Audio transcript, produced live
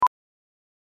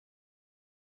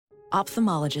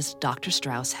Ophthalmologist Dr.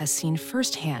 Strauss has seen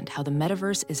firsthand how the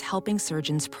metaverse is helping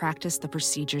surgeons practice the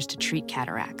procedures to treat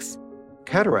cataracts.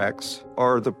 Cataracts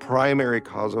are the primary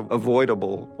cause of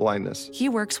avoidable blindness. He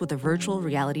works with a virtual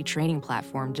reality training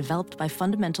platform developed by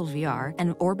Fundamental VR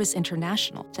and Orbis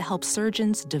International to help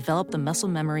surgeons develop the muscle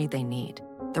memory they need.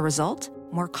 The result?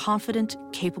 More confident,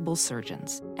 capable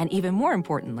surgeons. And even more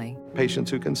importantly,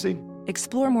 Patients who can see.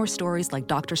 explore more stories like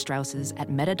Dr. Strauss's at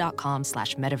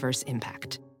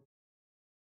meta.com/metaverseimpact.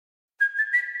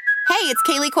 Hey, it's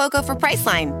Kaylee Cuoco for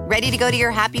Priceline. Ready to go to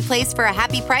your happy place for a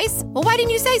happy price? Well, why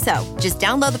didn't you say so? Just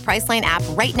download the Priceline app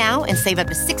right now and save up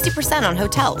to 60% on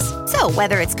hotels. So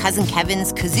whether it's Cousin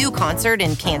Kevin's Kazoo Concert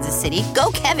in Kansas City,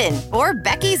 go Kevin, or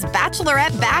Becky's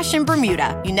Bachelorette Bash in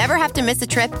Bermuda, you never have to miss a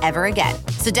trip ever again.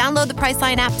 So download the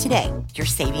Priceline app today. Your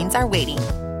savings are waiting.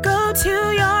 Go to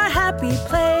your happy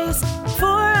place for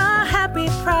a happy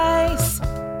price.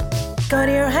 Go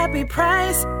to your happy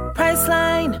price,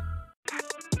 Priceline.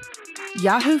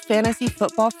 Yahoo Fantasy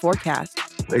Football Forecast.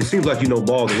 It seems like you know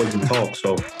ball the way you talk,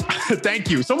 so.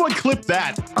 Thank you. Someone clip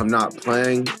that. I'm not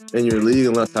playing in your league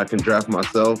unless I can draft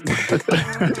myself.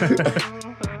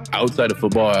 Outside of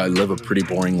football, I live a pretty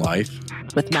boring life.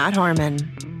 With Matt Harmon.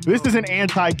 This is an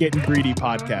anti-getting greedy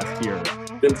podcast here.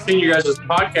 Been seeing you guys'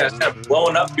 podcast have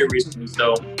blown up here recently,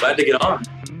 so glad to get on.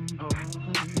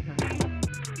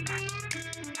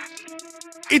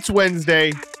 It's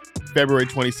Wednesday, February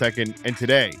 22nd, and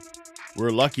today we're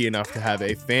lucky enough to have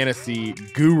a fantasy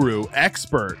guru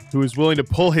expert who is willing to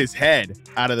pull his head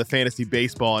out of the fantasy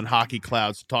baseball and hockey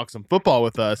clouds to talk some football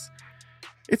with us.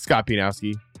 It's Scott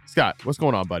Pianowski. Scott, what's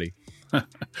going on, buddy?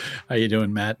 How you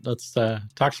doing, Matt? Let's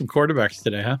talk some quarterbacks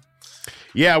today, huh?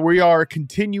 Yeah, we are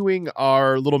continuing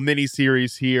our little mini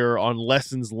series here on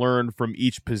lessons learned from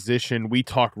each position. We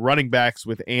talked running backs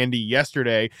with Andy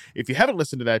yesterday. If you haven't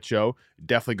listened to that show,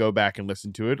 definitely go back and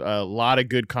listen to it. A lot of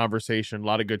good conversation, a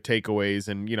lot of good takeaways.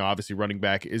 And, you know, obviously running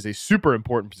back is a super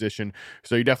important position.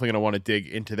 So you're definitely going to want to dig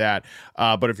into that.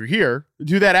 But if you're here,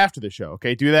 do that after the show.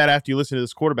 Okay. Do that after you listen to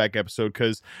this quarterback episode.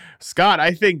 Because Scott,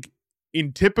 I think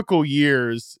in typical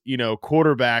years, you know,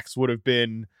 quarterbacks would have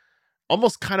been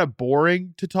almost kind of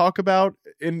boring to talk about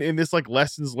in this like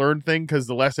lessons learned thing, because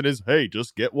the lesson is, hey,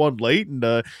 just get one late, and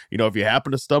you know, if you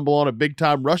happen to stumble on a big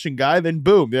time rushing guy, then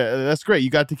boom, yeah, that's great, you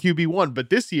got to QB1. But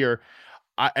this year,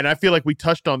 I feel like we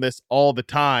touched on this all the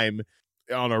time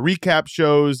on our recap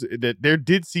shows, that there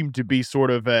did seem to be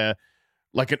sort of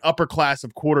like an upper class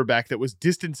of quarterback that was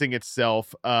distancing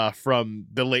itself from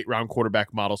the late round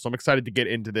quarterback model. So I'm excited to get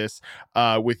into this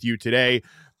with you today.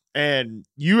 And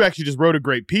you actually just wrote a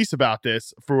great piece about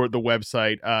this for the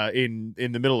website in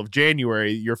the middle of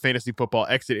January, your fantasy football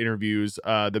exit interviews.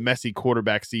 The messy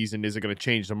quarterback season isn't going to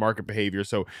change the market behavior.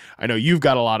 So I know you've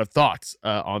got a lot of thoughts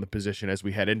on the position as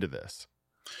we head into this.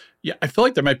 Yeah, I feel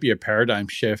like there might be a paradigm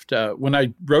shift. When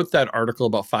I wrote that article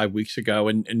about 5 weeks ago,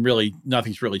 and really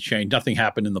nothing's really changed. Nothing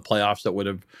happened in the playoffs that would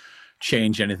have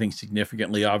changed anything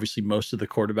significantly. Obviously, most of the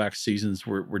quarterback seasons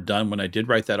were done when I did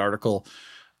write that article.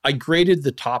 I graded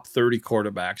the top 30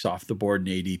 quarterbacks off the board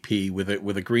in ADP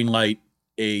with a green light,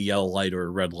 a yellow light, or a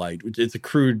red light. It's a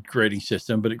crude grading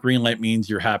system, but a green light means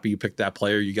you're happy you picked that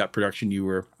player, you got production you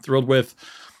were thrilled with.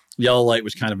 Yellow light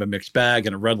was kind of a mixed bag,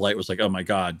 and a red light was like, oh my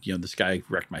God, you know, this guy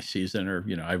wrecked my season, or,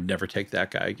 you know, I would never take that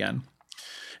guy again.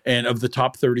 And of the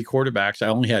top 30 quarterbacks, I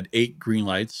only had 8 green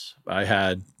lights. I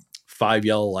had 5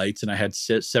 yellow lights, and I had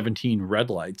 17 red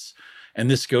lights. And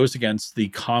this goes against the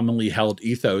commonly held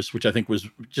ethos, which I think was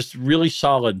just really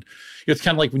solid. It's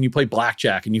kind of like when you play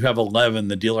blackjack and you have 11,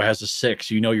 the dealer has a 6,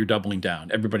 you know you're doubling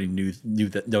down. Everybody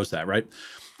knows that, right?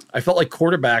 I felt like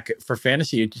quarterback for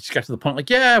fantasy, it just got to the point like,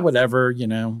 yeah, whatever, you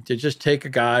know, to just take a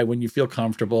guy when you feel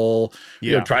comfortable.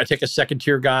 Yeah. You know, try to take a second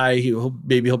tier guy.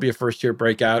 Maybe he'll be a first tier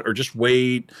breakout, or just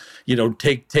wait, you know,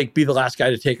 be the last guy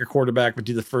to take a quarterback, but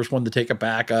do the first one to take a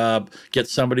backup, get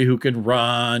somebody who can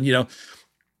run, you know.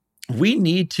 We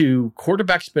need to,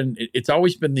 it's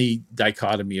always been the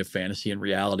dichotomy of fantasy and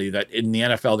reality that in the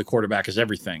NFL, the quarterback is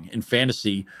everything. In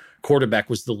fantasy, quarterback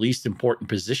was the least important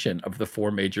position of the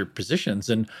 4 major positions.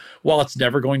 And while it's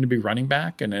never going to be running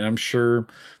back, and I'm sure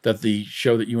that the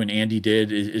show that you and Andy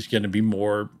did is going to be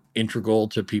more integral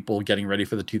to people getting ready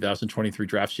for the 2023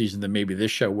 draft season than maybe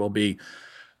this show will be,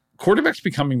 quarterback's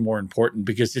becoming more important,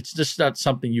 because it's just not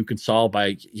something you can solve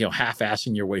by, you know,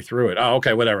 half-assing your way through it. Oh,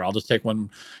 okay, whatever. I'll just take one,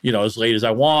 you know, as late as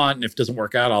I want. And if it doesn't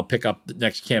work out, I'll pick up the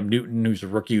next Cam Newton, who's a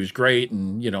rookie, who's great.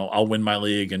 And, you know, I'll win my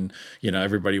league, and, you know,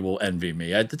 everybody will envy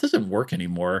me. It doesn't work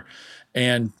anymore.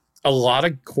 And a lot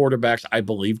of quarterbacks I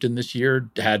believed in this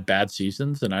year had bad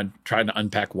seasons, and I tried to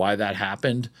unpack why that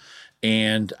happened.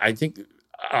 And I think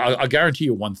I'll guarantee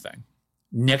you one thing.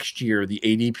 next year, the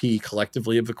ADP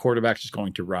collectively of the quarterbacks is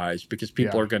going to rise because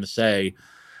people are going to say,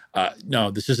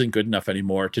 no, this isn't good enough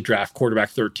anymore to draft quarterback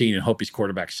 13 and hope he's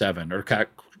quarterback 7, or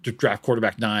to draft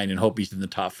quarterback 9 and hope he's in the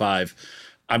top 5.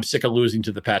 I'm sick of losing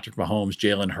to the Patrick Mahomes,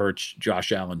 Jalen Hurts,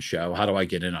 Josh Allen show. How do I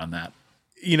get in on that?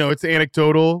 It's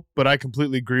anecdotal, but I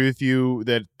completely agree with you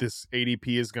that this ADP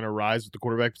is going to rise with the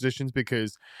quarterback positions,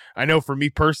 because I know for me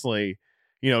personally,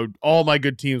 all my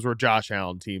good teams were Josh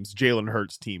Allen teams, Jalen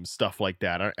Hurts teams, stuff like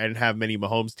that. I didn't have many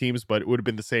Mahomes teams, but it would have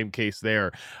been the same case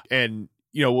there. And,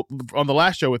 on the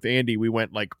last show with Andy, we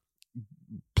went like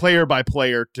player by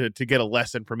player to get a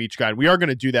lesson from each guy. And we are going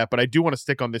to do that, but I do want to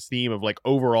stick on this theme of like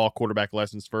overall quarterback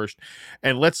lessons first.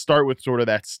 And let's start with sort of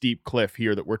that steep cliff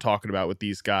here that we're talking about with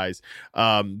these guys.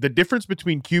 The difference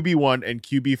between QB1 and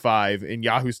QB5 in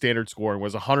Yahoo standard scoring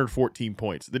was 114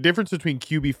 points. The difference between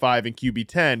QB5 and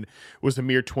QB10 was a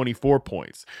mere 24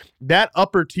 points. That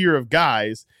upper tier of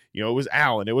guys, it was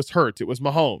Allen, it was Hurts, it was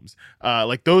Mahomes.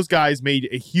 Like those guys made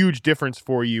a huge difference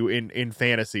for you in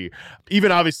fantasy. Even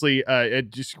obviously,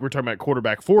 we're talking about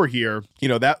quarterback 4 here.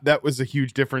 That was a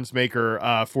huge difference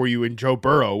maker for you in Joe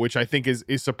Burrow, which I think is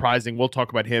surprising. We'll talk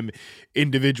about him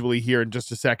individually here in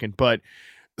just a second. But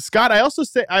Scott, I also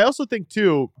think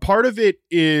too, part of it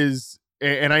is,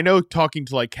 and I know talking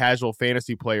to like casual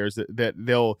fantasy players that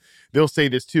they'll say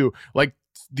this too, like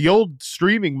the old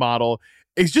streaming model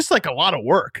is just like a lot of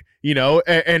work,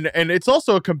 and it's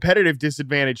also a competitive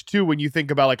disadvantage too when you think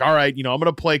about like, all right, I'm going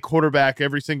to play quarterback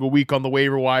every single week on the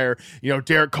waiver wire.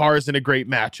 Derek Carr is in a great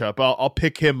matchup. I'll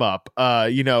pick him up.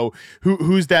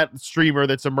 Who's that streamer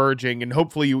that's emerging, and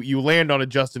hopefully you land on a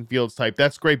Justin Fields type.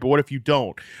 That's great, but what if you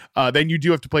don't? Then you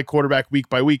do have to play quarterback week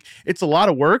by week. It's a lot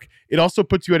of work. It also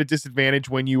puts you at a disadvantage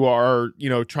when you are,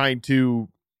 trying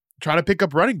to pick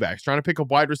up running backs, trying to pick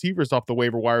up wide receivers off the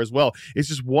waiver wire as well. It's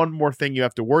just one more thing you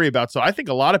have to worry about. So I think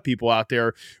a lot of people out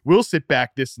there will sit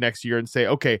back this next year and say,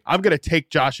 okay, I'm going to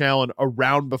take Josh Allen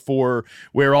around before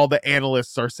where all the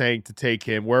analysts are saying to take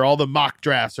him, where all the mock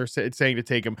drafts are saying to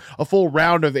take him, a full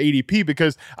round of ADP,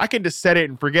 because I can just set it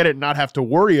and forget it and not have to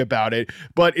worry about it.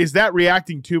 But is that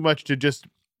reacting too much to just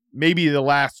maybe the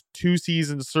last 2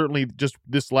 seasons, certainly just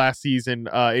this last season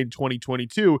in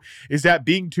 2022, is that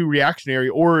being too reactionary,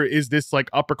 or is this like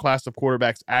upper class of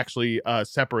quarterbacks actually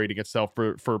separating itself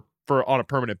for on a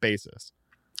permanent basis?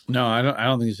 No, I don't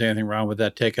think there's anything wrong with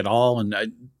that take at all. And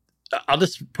I'll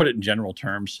just put it in general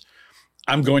terms.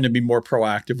 I'm going to be more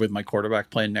proactive with my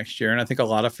quarterback play next year. And I think a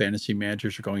lot of fantasy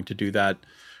managers are going to do that,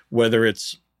 whether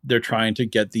it's they're trying to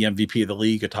get the MVP of the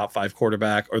league, a top 5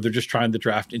 quarterback, or they're just trying to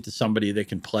draft into somebody they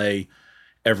can play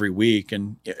every week.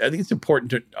 And I think it's important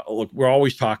to look, we're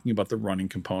always talking about the running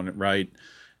component, right?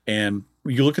 And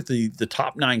you look at the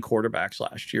top 9 quarterbacks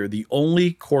last year, the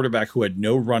only quarterback who had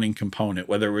no running component,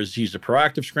 whether it was he's a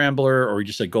proactive scrambler or he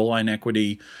just had goal line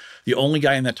equity, the only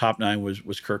guy in that top 9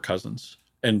 was Kirk Cousins.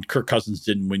 And Kirk Cousins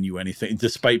didn't win you anything,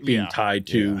 despite being tied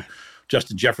to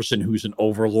Justin Jefferson, who's an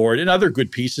overlord, and other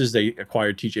good pieces. They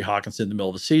acquired TJ Hawkinson in the middle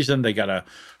of the season. They got a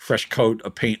fresh coat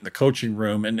of paint in the coaching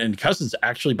room. And Cousins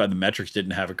actually, by the metrics,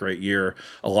 didn't have a great year.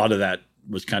 A lot of that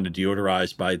was kind of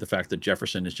deodorized by the fact that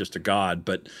Jefferson is just a god.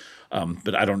 But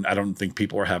I don't think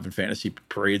people are having fantasy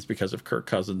parades because of Kirk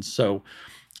Cousins. So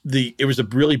it was a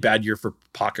really bad year for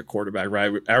pocket quarterback,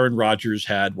 right? Aaron Rodgers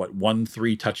had 1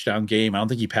 3-touchdown game. I don't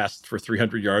think he passed for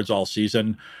 300 yards all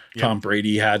season. Yep. Tom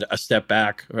Brady had a step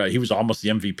back. He was almost the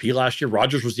MVP last year.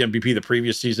 Rodgers was the MVP the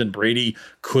previous season. Brady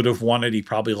could have won it. He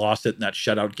probably lost it in that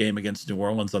shutout game against New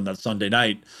Orleans on that Sunday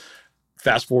night.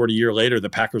 Fast forward a year later, the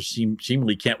Packers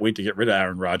seemingly can't wait to get rid of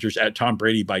Aaron Rodgers. Tom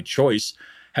Brady, by choice,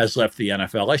 has left the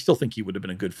NFL. I still think he would have been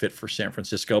a good fit for San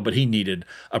Francisco, but he needed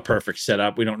a perfect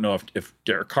setup. We don't know if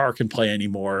Derek Carr can play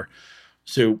anymore.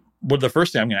 So the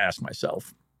first thing I'm going to ask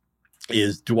myself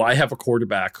is, do I have a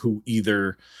quarterback who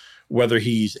either, whether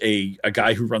he's a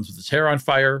guy who runs with his hair on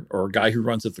fire, or a guy who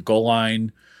runs at the goal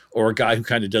line, or a guy who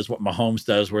kind of does what Mahomes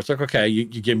does, where it's like, okay, you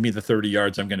give me the 30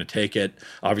 yards, I'm going to take it.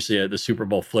 Obviously, the Super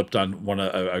Bowl flipped on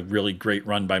a really great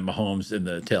run by Mahomes in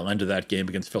the tail end of that game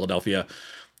against Philadelphia.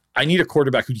 I need a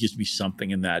quarterback who gives me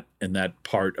something in that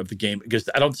part of the game, because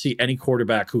I don't see any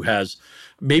quarterback who has,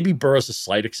 maybe Burrow's a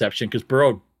slight exception, because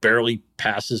Burrow barely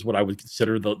passes what I would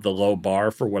consider the low bar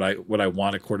for what I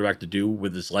want a quarterback to do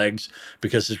with his legs,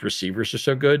 because his receivers are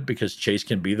so good, because Chase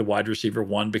can be the wide receiver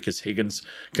 1, because Higgins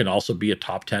can also be a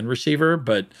top 10 receiver.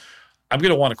 But I'm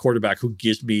going to want a quarterback who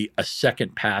gives me a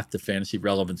second path to fantasy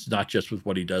relevance, not just with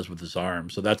what he does with his arm.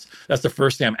 So that's the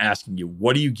first thing I'm asking you.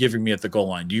 What are you giving me at the goal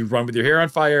line? Do you run with your hair on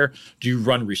fire? Do you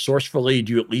run resourcefully?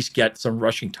 Do you at least get some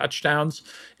rushing touchdowns?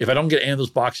 If I don't get any of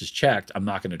those boxes checked, I'm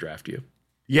not going to draft you.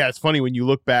 Yeah, it's funny when you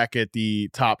look back at the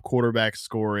top quarterback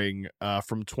scoring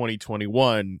from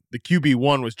 2021, the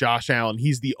QB1 was Josh Allen.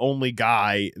 He's the only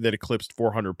guy that eclipsed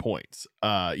 400 points.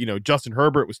 Justin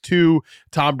Herbert was 2,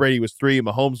 Tom Brady was 3,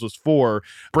 Mahomes was 4.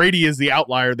 Brady is the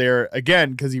outlier there,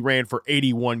 again, because he ran for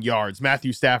 81 yards.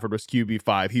 Matthew Stafford was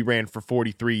QB5. He ran for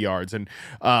 43 yards. And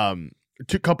a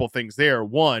couple things there.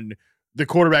 One, the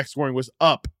quarterback scoring was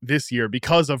up this year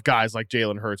because of guys like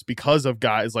Jalen Hurts, because of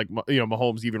guys like,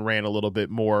 Mahomes even ran a little bit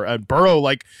more. And Burrow,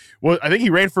 I think he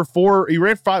ran for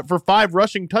 5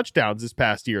 rushing touchdowns this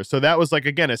past year. So that was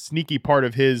again, a sneaky part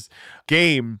of his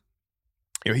game.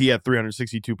 He had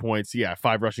 362 points. Yeah,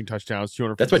 5 rushing touchdowns,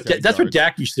 200. That's what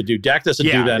Dak used to do. Dak doesn't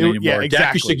do that anymore. Yeah, exactly.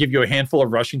 Dak used to give you a handful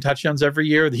of rushing touchdowns every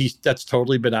year. That's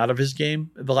totally been out of his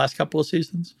game the last couple of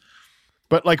seasons.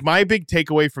 But my big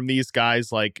takeaway from these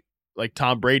guys, like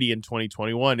Tom Brady in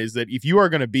 2021, is that if you are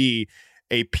going to be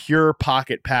a pure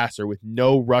pocket passer with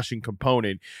no rushing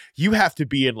component, you have to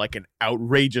be in an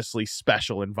outrageously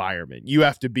special environment. You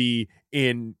have to be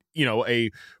in,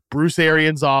 a Bruce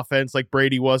Arians offense like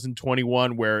Brady was in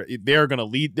 21, where they're going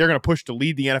to push to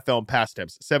lead the NFL in pass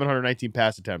attempts, 719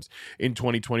 pass attempts in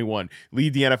 2021,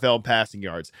 lead the NFL in passing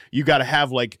yards. You got to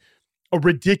have a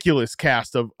ridiculous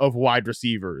cast of wide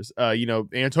receivers.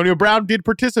 Antonio Brown did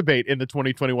participate in the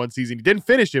 2021 season. He didn't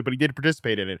finish it, but he did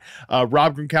participate in it.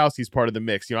 Rob Gronkowski's part of the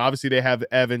mix. Obviously they have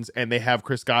Evans and they have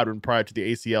Chris Godwin prior to the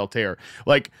ACL tear.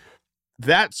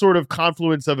 That sort of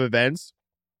confluence of events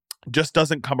just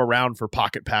doesn't come around for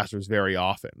pocket passers very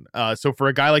often. So for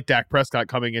a guy like Dak Prescott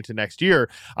coming into next year,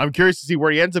 I'm curious to see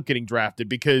where he ends up getting drafted,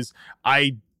 because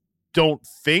I don't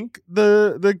think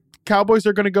the Cowboys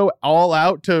are going to go all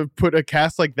out to put a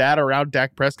cast like that around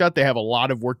Dak Prescott. They have a lot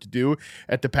of work to do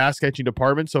at the pass catching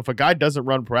department. So if a guy doesn't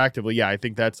run proactively, I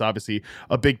think that's obviously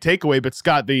a big takeaway. But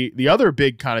Scott, the other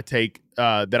big kind of take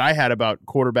that I had about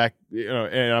quarterback,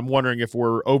 and I'm wondering if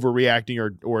we're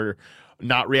overreacting or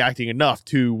not reacting enough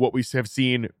to what we have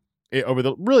seen over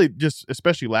the really just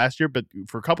especially last year, but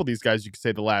for a couple of these guys, you could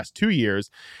say the last 2 years.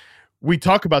 We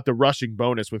talk about the rushing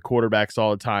bonus with quarterbacks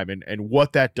all the time and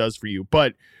what that does for you.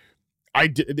 But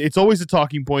it's always a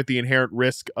talking point, the inherent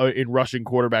risk in rushing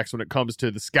quarterbacks when it comes to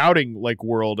the scouting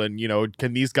world. And,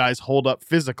 can these guys hold up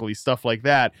physically, stuff like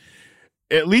that.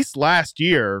 At least last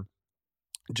year,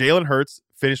 Jalen Hurts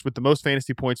finished with the most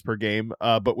fantasy points per game,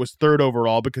 but was 3rd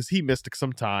overall because he missed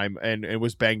some time and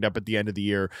was banged up at the end of the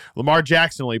year. Lamar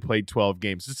Jackson only played 12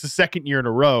 games. It's the second year in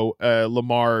a row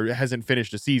Lamar hasn't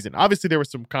finished a season. Obviously, there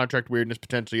was some contract weirdness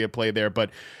potentially at play there,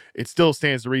 but it still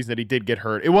stands to reason that he did get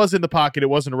hurt. It was in the pocket. It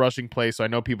wasn't a rushing play, so I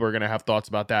know people are going to have thoughts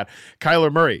about that.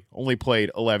 Kyler Murray only played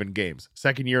 11 games.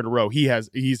 Second year in a row,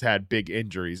 he's had big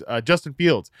injuries. Justin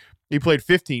Fields, he played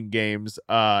 15 games,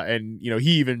 and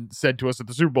he even said to us at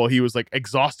the Super Bowl he was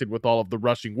exhausted with all of the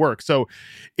rushing work. So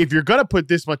if you're going to put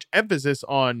this much emphasis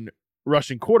on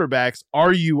rushing quarterbacks,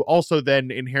 are you also then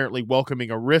inherently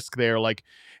welcoming a risk there?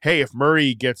 Hey, if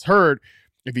Murray gets hurt,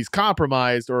 if he's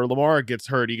compromised, or Lamar gets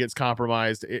hurt, he gets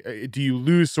compromised, do you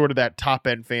lose sort of that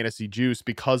top-end fantasy juice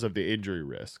because of the injury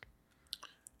risk?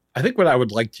 I think what I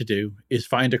would like to do is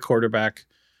find a quarterback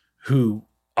who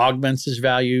augments his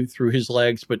value through his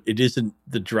legs, but it isn't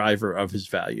the driver of his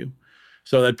value.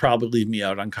 So that'd probably leave me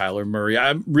out on Kyler Murray.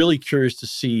 I'm really curious to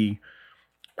see.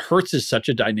 Hurts is such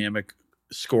a dynamic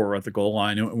scorer at the goal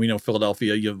line. And we know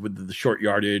Philadelphia, with the short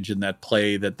yardage and that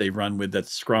play that they run with, that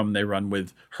scrum they run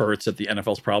with Hurts, that the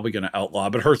NFL is probably going to outlaw.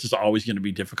 But Hurts is always going to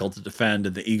be difficult to defend,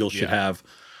 and the Eagles should have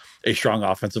a strong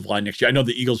offensive line next year. I know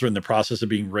the Eagles are in the process of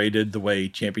being rated the way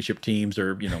championship teams,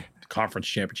 or conference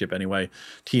championship anyway,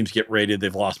 teams get rated.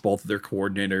 They've lost both of their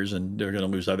coordinators, and they're going to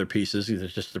lose other pieces.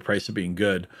 It's just the price of being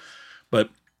good. But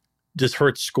does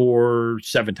Hurts score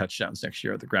 7 touchdowns next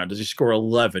year at the ground? Does he score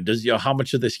 11? How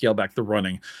much do they scale back the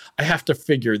running? I have to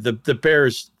figure the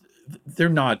Bears, they're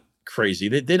not crazy.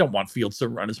 They don't want Fields to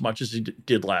run as much as he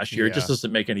did last year. It just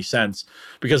doesn't make any sense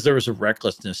because there was a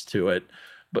recklessness to it.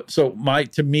 But so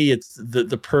to me, it's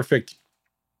the perfect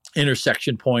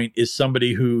intersection point is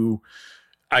somebody who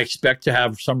I expect to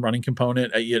have some running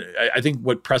component. I think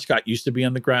what Prescott used to be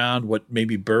on the ground, what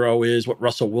maybe Burrow is, what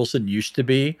Russell Wilson used to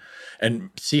be, and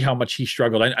see how much he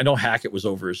struggled. I know Hackett was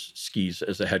over his skis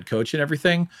as a head coach and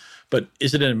everything, but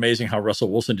isn't it amazing how Russell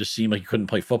Wilson just seemed like he couldn't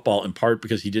play football, in part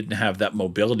because he didn't have that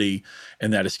mobility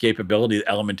and that escapability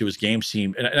element to his game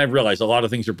seemed. And I realize a lot of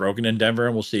things are broken in Denver,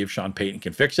 and we'll see if Sean Payton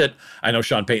can fix it. I know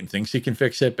Sean Payton thinks he can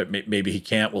fix it, but maybe he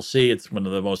can't. We'll see. It's one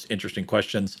of the most interesting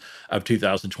questions of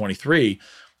 2023.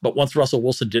 But once Russell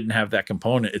Wilson didn't have that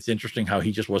component, it's interesting how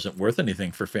he just wasn't worth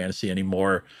anything for fantasy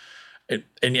anymore.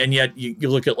 And yet you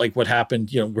look at like what happened,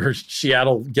 where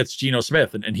Seattle gets Geno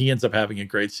Smith and he ends up having a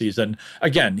great season.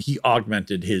 Again, he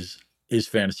augmented his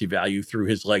fantasy value through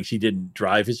his legs. He didn't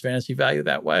drive his fantasy value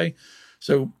that way.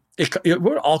 So what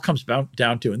it all comes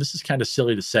down to, and this is kind of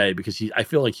silly to say because I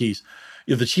feel like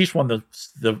the Chiefs won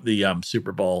the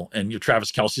Super Bowl, and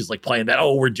Travis Kelce's like playing that,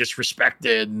 oh, we're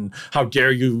disrespected, and how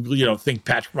dare you, think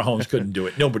Patrick Mahomes couldn't do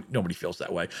it. Nobody feels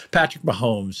that way. Patrick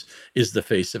Mahomes is the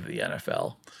face of the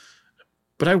NFL.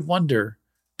 But I wonder,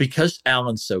 because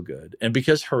Allen's so good, and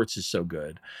because Hurts is so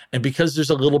good, and because there's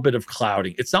a little bit of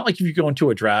clouding, it's not like if you go into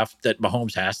a draft that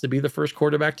Mahomes has to be the first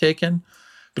quarterback taken.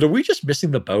 But are we just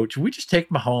missing the boat? Should we just take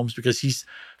Mahomes because he's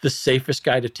the safest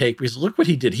guy to take? Because look what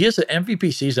he did. He has an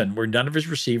MVP season where none of his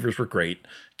receivers were great.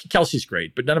 Kelce's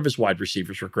great, but none of his wide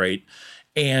receivers were great.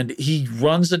 And he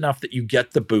runs enough that you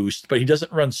get the boost, but he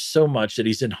doesn't run so much that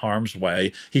he's in harm's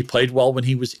way. He played well when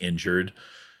he was injured.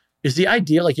 Is the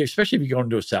idea, like, especially if you go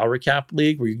into a salary cap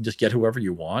league where you can just get whoever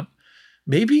you want,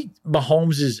 maybe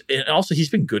Mahomes is, and also he's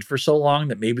been good for so long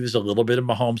that maybe there's a little bit of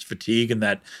Mahomes fatigue and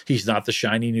that he's not the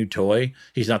shiny new toy.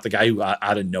 He's not the guy who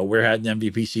out of nowhere had an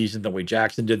MVP season the way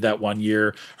Jackson did that one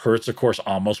year. Hurts, of course,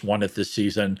 almost won it this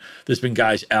season. There's been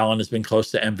guys, Allen has been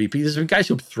close to MVP. There's been guys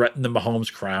who've threatened the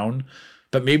Mahomes crown,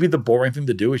 but maybe the boring thing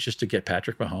to do is just to get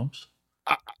Patrick Mahomes.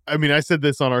 I mean, I said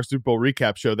this on our Super Bowl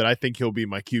recap show that I think he'll be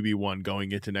my QB1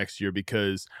 going into next year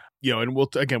because, and we'll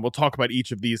talk about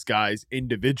each of these guys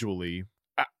individually.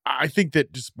 I think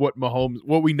that just what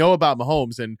we know about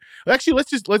Mahomes, and actually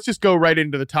let's just go right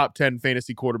into the top 10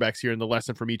 fantasy quarterbacks here in the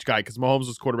lesson from each guy, because Mahomes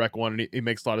was quarterback one, and it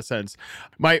makes a lot of sense.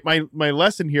 My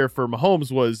lesson here for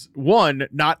Mahomes was, one,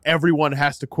 not everyone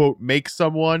has to quote make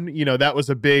someone. That was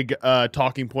a big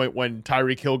talking point when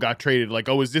Tyreek Hill got traded. Like,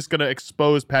 oh, is this going to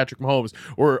expose Patrick Mahomes,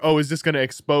 or oh, is this going to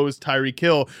expose Tyreek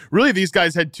Hill? Really, these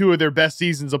guys had two of their best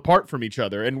seasons apart from each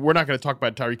other, and we're not going to talk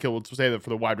about Tyreek Hill. We'll say that for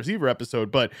the wide receiver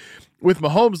episode, but with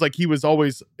Mahomes, like, it was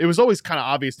always kind of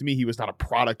obvious to me he was not a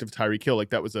product of Tyreek Hill.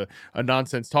 Like, that was a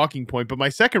nonsense talking point. But my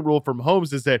second rule for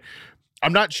Mahomes is that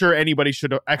I'm not sure anybody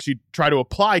should actually try to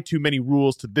apply too many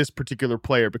rules to this particular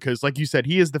player because, like you said,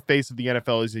 he is the face of the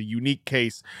NFL. He's a unique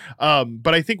case.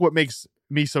 But I think what makes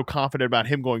me so confident about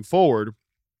him going forward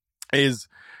is,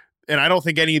 and I don't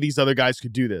think any of these other guys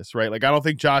could do this, right? Like, I don't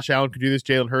think Josh Allen could do this.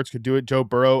 Jalen Hurts could do it. Joe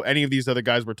Burrow, any of these other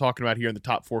guys we're talking about here in the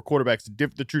top four quarterbacks,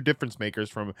 the true difference makers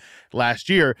from last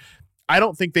year. I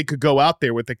don't think they could go out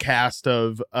there with the cast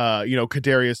of,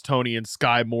 Kadarius Toney and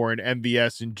Sky Moore and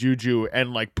MVS and Juju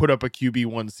and like put up a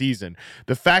QB1 season.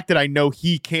 The fact that I know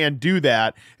he can do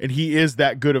that and he is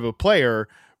that good of a player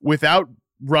without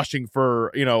rushing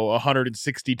for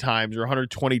 160 times or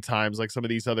 120 times like some of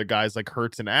these other guys like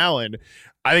Hurts and Allen,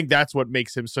 I think that's what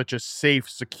makes him such a safe,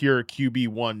 secure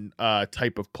QB1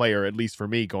 type of player, at least for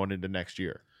me, going into next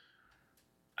year.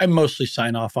 I mostly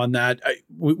sign off on that.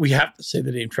 We have to say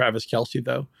the name Travis Kelce,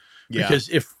 though, because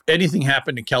if anything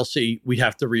happened to Kelce, we'd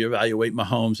have to reevaluate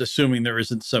Mahomes, assuming there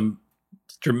isn't some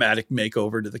dramatic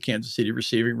makeover to the Kansas City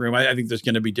receiving room. I think there's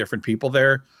going to be different people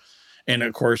there. And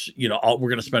of course, we're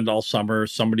going to spend all summer.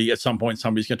 At some point,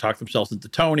 somebody's going to talk themselves into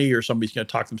Toney, or somebody's going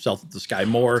to talk themselves into Sky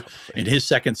Moore in his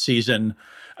second season.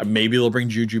 Maybe they'll bring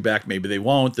Juju back. Maybe they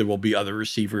won't. There will be other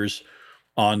receivers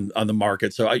on the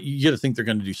market. So you got to think they're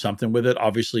going to do something with it.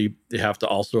 Obviously, they have to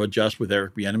also adjust with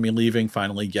Eric Bieniemy leaving,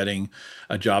 finally getting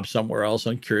a job somewhere else.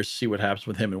 I'm curious to see what happens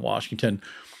with him in Washington.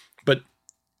 But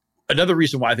another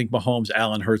reason why I think Mahomes,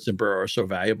 Allen, Hurts, and Burrow are so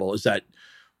valuable is that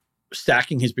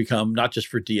stacking has become, not just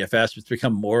for DFS, it's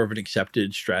become more of an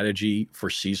accepted strategy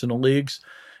for seasonal leagues.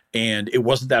 And it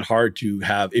wasn't that hard to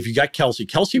have. If you got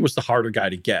Kelce was the harder guy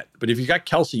to get. But if you got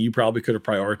Kelce, you probably could have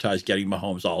prioritized getting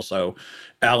Mahomes also.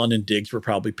 Allen and Diggs were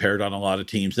probably paired on a lot of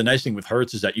teams. The nice thing with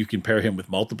Hurts is that you can pair him with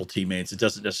multiple teammates. It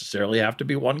doesn't necessarily have to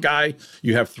be one guy.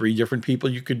 You have three different people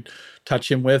you could touch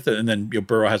him with. And then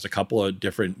Burrow has a couple of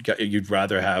different, you'd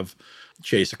rather have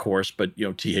Chase, of course, but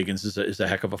T. Higgins is a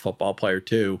heck of a football player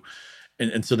too.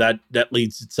 And so that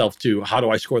leads itself to, how do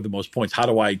I score the most points? How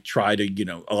do I try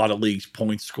to, a lot of leagues,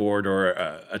 points scored or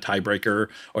a tiebreaker,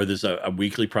 or there's a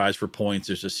weekly prize for points.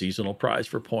 There's a seasonal prize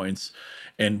for points.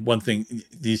 And one thing,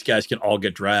 these guys can all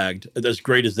get dragged. As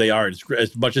great as they are,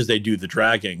 as much as they do the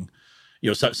dragging,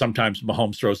 sometimes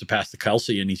Mahomes throws the pass to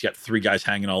Kelce and he's got three guys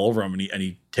hanging all over him and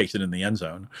he takes it in the end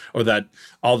zone. Or that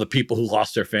all the people who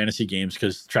lost their fantasy games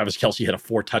because Travis Kelce had a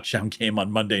 4-touchdown game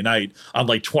on Monday night on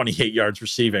like 28 yards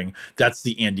receiving. That's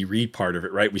the Andy Reid part of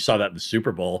it, right? We saw that in the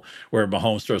Super Bowl where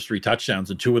Mahomes throws 3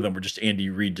 touchdowns and 2 of them were just Andy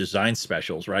Reid design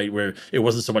specials, right? Where it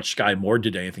wasn't so much Sky Moore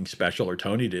did anything special or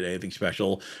Toney did anything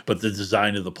special, but the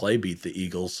design of the play beat the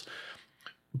Eagles.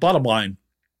 Bottom line,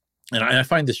 and I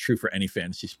find this true for any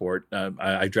fantasy sport.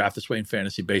 I draft this way in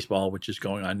fantasy baseball, which is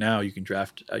going on now. You can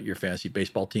draft your fantasy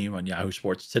baseball team on Yahoo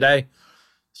Sports today.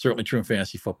 Certainly true in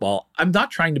fantasy football. I'm not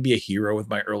trying to be a hero with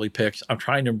my early picks. I'm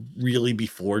trying to really be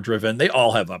floor driven. They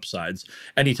all have upsides.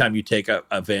 Anytime you take a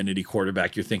vanity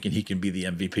quarterback, you're thinking he can be the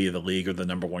MVP of the league or the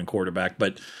number one quarterback.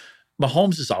 But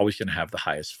Mahomes is always going to have the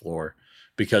highest floor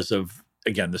because of,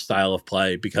 again, the style of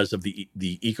play, because of the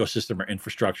ecosystem or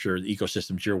infrastructure. The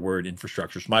ecosystem's your word,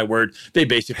 infrastructure's my word. They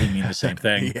basically mean the same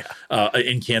thing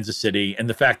in Kansas City. And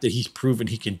the fact that he's proven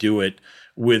he can do it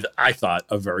with, I thought,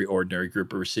 a very ordinary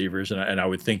group of receivers. And I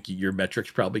would think your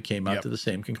metrics probably came out to the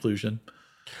same conclusion.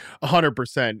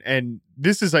 100%. And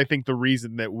this is, I think, the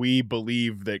reason that we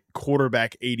believe that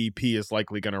quarterback ADP is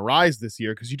likely going to rise this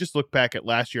year, because you just look back at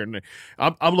last year, and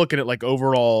I'm looking at like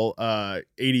overall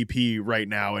ADP right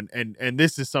now, and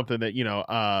this is something that, you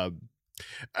know,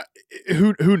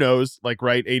 who knows, like,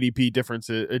 right, ADP difference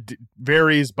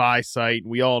varies by site.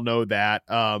 We all know that.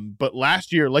 But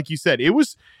last year, like you said, it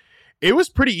was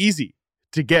pretty easy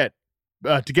to get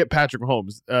Patrick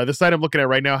Mahomes. The site I'm looking at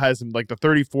right now has him like the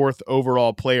 34th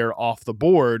overall player off the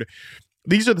board.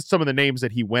 These are some of the names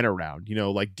that he went around, you know,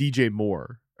 like DJ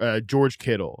Moore, George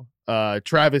Kittle,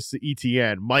 Travis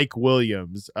Etienne, Mike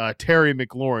Williams, Terry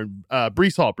McLaurin,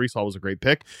 Breece Hall. Breece Hall was a great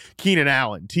pick. Keenan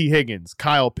Allen, T. Higgins,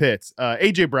 Kyle Pitts,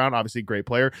 AJ Brown, obviously great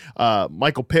player,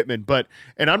 Michael Pittman.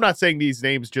 And I'm not saying these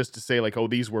names just to say like, oh,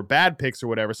 these were bad picks or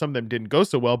whatever. Some of them didn't go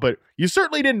so well, but you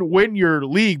certainly didn't win your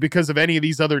league because of any of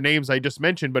these other names I just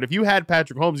mentioned. But if you had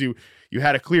Patrick Mahomes, you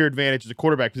had a clear advantage at the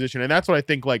quarterback position. And that's what I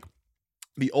think, like,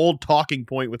 the old talking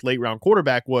point with late round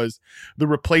quarterback was the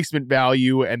replacement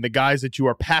value and the guys that you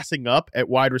are passing up at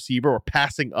wide receiver or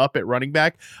passing up at running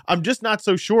back. I'm just not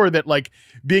so sure that like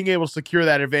being able to secure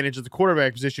that advantage at the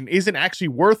quarterback position isn't actually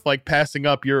worth like passing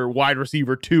up your wide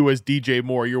receiver 2 as DJ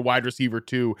Moore, your wide receiver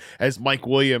 2 as Mike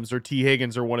Williams or T.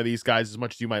 Higgins or one of these guys, as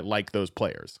much as you might like those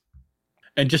players.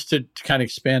 And just to kind of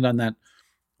expand on that,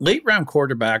 late round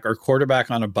quarterback or quarterback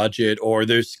on a budget, or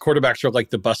there's quarterbacks are like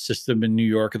the bus system in New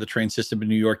York or the train system in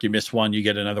New York. You miss one, you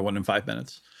get another one in 5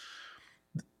 minutes.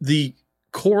 The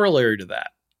corollary to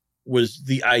that was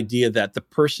the idea that the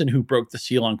person who broke the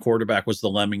seal on quarterback was the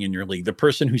lemming in your league. The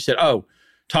person who said, oh,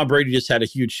 Tom Brady just had a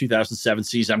huge 2007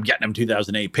 season. I'm getting him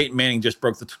 2008. Peyton Manning just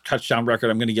broke the touchdown record.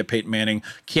 I'm going to get Peyton Manning.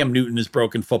 Cam Newton has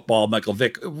broken football. Michael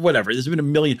Vick, whatever. There's been a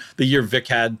million. The year Vick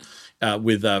had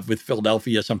with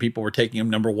Philadelphia, some people were taking him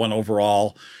number 1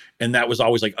 overall. And that was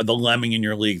always like the lemming in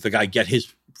your league. The guy get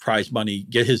his prize money,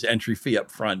 get his entry fee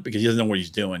up front because he doesn't know what he's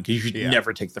doing. Because you should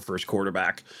never take the first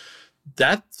quarterback.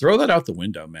 Throw that out the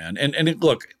window, man. And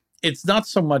look, it's not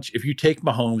so much if you take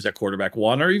Mahomes at quarterback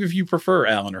 1, or even if you prefer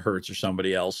Allen or Hurts or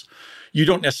somebody else, you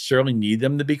don't necessarily need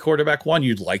them to be quarterback 1.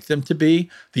 You'd like them to be.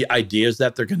 The idea is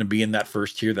that they're going to be in that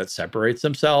first tier that separates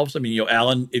themselves. I mean, you know,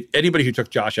 Allen, if anybody who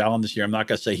took Josh Allen this year, I'm not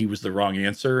going to say he was the wrong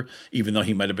answer, even though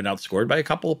he might have been outscored by a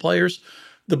couple of players.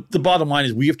 The bottom line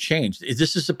is we have changed.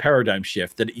 This is a paradigm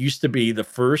shift that it used to be the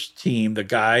first team, the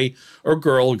guy or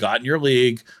girl who got in your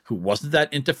league who wasn't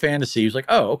that into fantasy. He was like,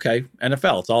 oh, okay,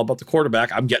 NFL, it's all about the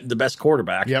quarterback. I'm getting the best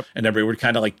quarterback. Yep. And everybody would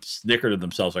kind of like snicker to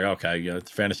themselves like, okay, you know,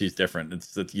 fantasy is different.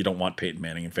 It's that you don't want Peyton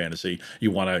Manning in fantasy.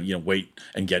 You want to, you know, wait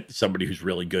and get somebody who's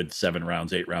really good 7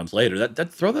 rounds, 8 rounds later.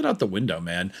 That throw that out the window,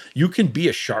 man. You can be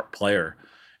a sharp player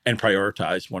and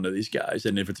prioritize one of these guys.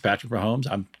 And if it's Patrick Mahomes,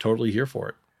 I'm totally here for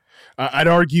it. I'd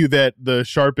argue that the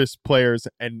sharpest players,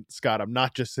 and Scott, I'm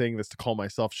not just saying this to call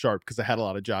myself sharp because I had a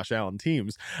lot of Josh Allen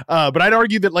teams, but I'd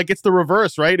argue that like it's the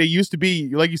reverse, right? It used to be,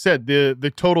 like you said,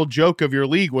 the total joke of your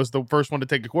league was the first one to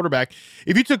take a quarterback.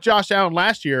 If you took Josh Allen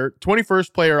last year,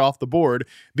 21st player off the board,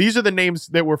 these are the names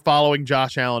that were following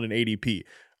Josh Allen in ADP.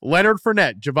 Leonard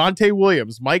Fournette, Javonte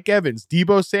Williams, Mike Evans,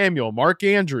 Deebo Samuel, Mark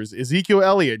Andrews, Ezekiel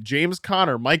Elliott, James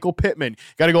Conner, Michael Pittman.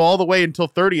 Got to go all the way until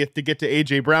 30th to get to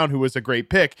A.J. Brown, who was a great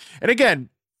pick. And again,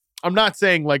 I'm not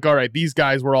saying like, all right, these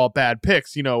guys were all bad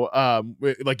picks, you know,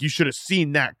 like you should have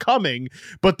seen that coming,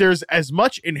 but there's as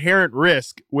much inherent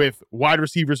risk with wide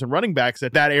receivers and running backs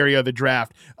at that area of the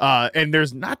draft. And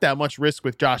there's not that much risk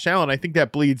with Josh Allen. I think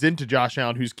that bleeds into Josh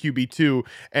Allen, who's QB2.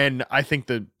 And I think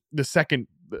the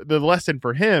lesson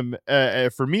for him,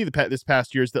 for me, this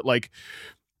past year is that like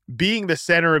being the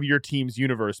center of your team's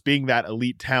universe, being that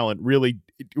elite talent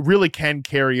really can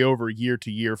carry over year to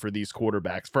year for these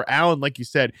quarterbacks. For Allen, like you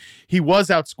said, he was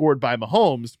outscored by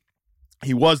Mahomes,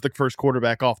 he was the first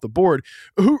quarterback off the board.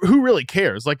 Who really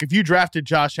cares? Like, if you drafted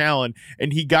Josh Allen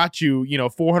and he got you,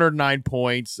 409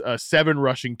 points, 7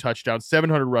 rushing touchdowns,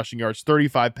 700 rushing yards,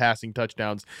 35 passing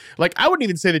touchdowns. Like, I wouldn't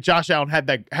even say that Josh Allen had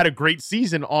a great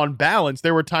season on balance.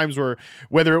 There were times where,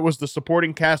 whether it was the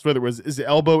supporting cast, whether it was his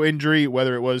elbow injury,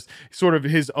 whether it was sort of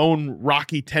his own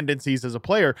rocky tendencies as a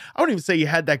player, I wouldn't even say he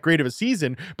had that great of a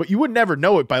season, but you would never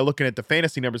know it by looking at the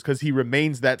fantasy numbers, because he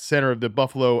remains that center of the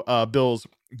Buffalo Bills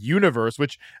universe,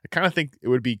 which I kind of think it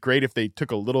would be great if they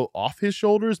took a little off his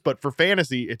shoulders, but for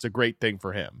fantasy, it's a great thing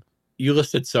for him. You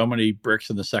listed so many bricks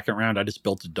in the second round. I just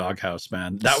built a doghouse,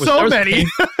 man. That was many.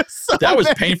 That was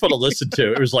painful to listen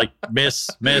to. It was like miss.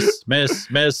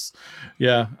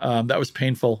 Yeah, that was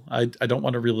painful. I don't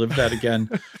want to relive that again.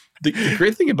 The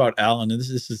great thing about Allen, and this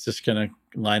is just going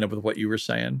to line up with what you were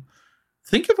saying.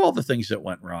 Think of all the things that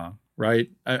went wrong, right?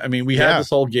 I mean, we had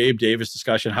this whole Gabe Davis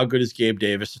discussion. How good is Gabe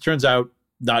Davis? It turns out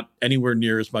not anywhere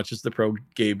near as much as the pro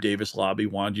Gabe Davis lobby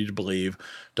wanted you to believe.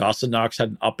 Dawson Knox had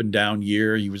an up and down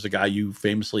year. He was a guy you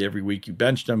famously every week you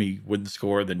benched him. He wouldn't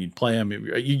score, then you'd play him.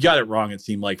 You got it wrong, it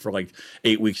seemed like, for like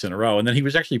 8 weeks in a row. And then he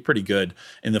was actually pretty good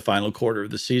in the final quarter of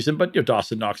the season. But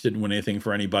Dawson Knox didn't win anything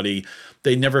for anybody.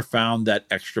 They never found that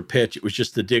extra pitch. It was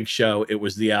just the Diggs show. It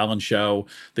was the Allen show.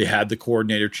 They had the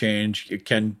coordinator change.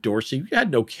 Ken Dorsey had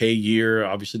an okay year.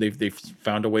 Obviously, they've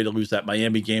found a way to lose that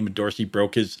Miami game, and Dorsey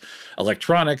broke his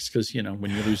electronics, because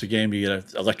when you lose a game,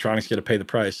 electronics got to pay the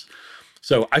price.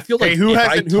 So I feel like who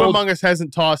among us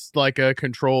hasn't tossed like a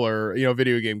controller,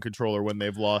 video game controller, when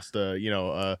they've lost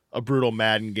a brutal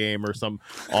Madden game or some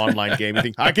online game?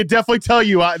 I could definitely tell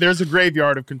you there's a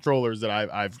graveyard of controllers that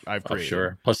I've created. Oh,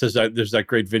 sure. Plus there's that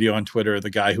great video on Twitter,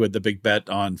 the guy who had the big bet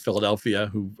on Philadelphia,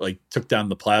 who like took down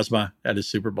the plasma at his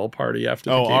Super Bowl party after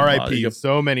the game. RIP.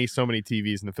 So many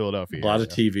TVs in the Philadelphia. A lot of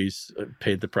TVs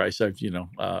paid the price of,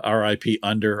 RIP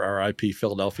under RIP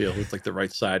Philadelphia, with like the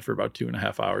right side for about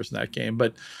 2.5 hours in that game.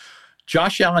 But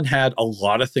Josh Allen had a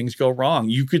lot of things go wrong.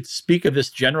 You could speak of this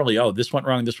generally. Oh, this went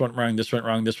wrong, this went wrong, this went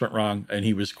wrong, this went wrong. And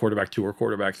he was quarterback 2 or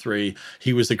quarterback 3.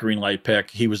 He was the green light pick.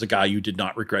 He was a guy you did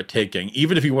not regret taking.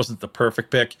 Even if he wasn't the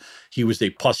perfect pick, he was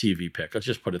a plus EV pick. Let's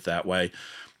just put it that way.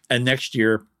 And next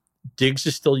year, Diggs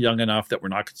is still young enough that we're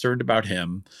not concerned about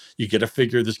him. You get to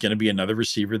figure there's going to be another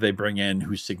receiver they bring in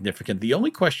who's significant. The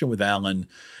only question with Allen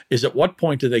is, at what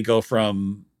point do they go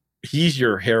from he's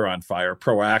your hair on fire,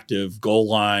 proactive, goal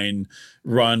line,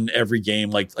 run every game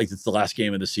like it's the last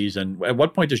game of the season? At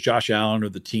what point does Josh Allen or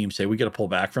the team say, we got to pull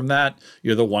back from that?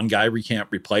 You're the one guy we can't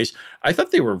replace. I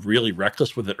thought they were really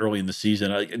reckless with it early in the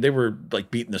season. They were like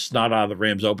beating the snot out of the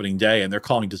Rams opening day, and they're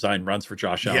calling design runs for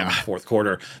Josh Allen in the fourth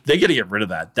quarter. They got to get rid of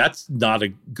that. That's not a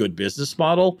good business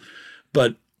model.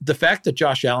 But the fact that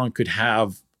Josh Allen could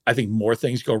have, I think, more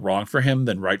things go wrong for him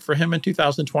than right for him in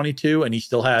 2022, and he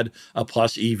still had a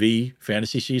plus EV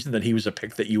fantasy season, that he was a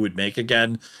pick that you would make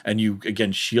again, and you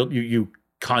again you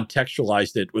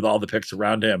contextualized it with all the picks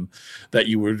around him that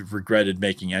you would have regretted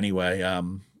making anyway.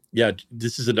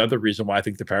 This is another reason why I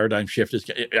think the paradigm shift is.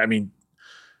 I mean,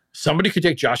 somebody could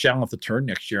take Josh Allen off the turn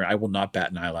next year. I will not bat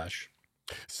an eyelash.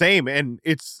 Same, and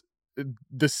it's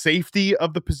the safety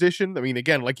of the position. I mean,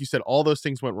 again, like you said, all those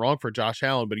things went wrong for Josh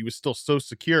Allen, but he was still so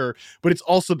secure. But it's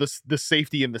also the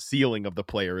safety and the ceiling of the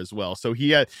player as well. So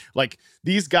he had, like,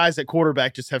 these guys at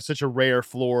quarterback just have such a rare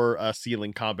floor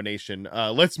ceiling combination.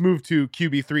 Let's move to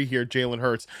QB3 here, Jalen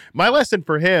Hurts. My lesson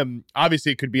for him,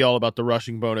 obviously it could be all about the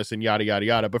rushing bonus and yada, yada,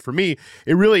 yada. But for me,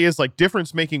 it really is like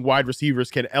difference-making wide receivers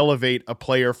can elevate a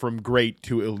player from great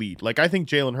to elite. Like, I think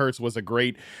Jalen Hurts was a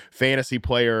great fantasy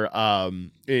player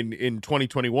in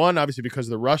 2021, obviously because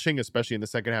of the rushing, especially in the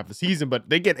second half of the season. But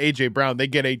they get A.J. Brown. They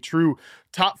get a true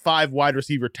top 5 wide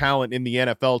receiver talent in the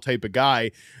NFL type of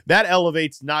guy. That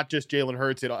elevates not just Jalen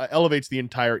Hurts, it elevates the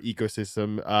entire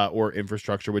ecosystem or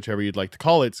infrastructure, whichever you'd like to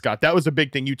call it, Scott. That was a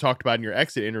big thing you talked about in your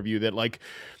exit interview, that like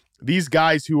these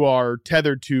guys who are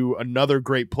tethered to another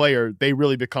great player, they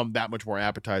really become that much more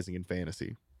appetizing in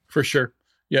fantasy. For sure.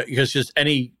 Yeah, because just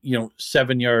any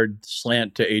 7-yard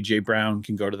slant to A.J. Brown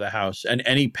can go to the house, and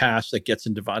any pass that gets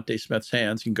in Devontae Smith's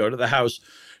hands can go to the house.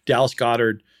 Dallas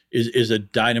Goedert is a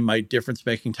dynamite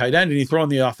difference-making tight end, and you throw in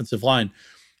the offensive line.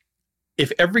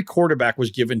 If every quarterback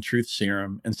was given truth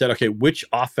serum and said, okay, which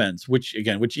offense, which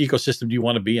ecosystem do you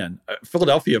want to be in?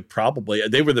 Philadelphia, probably.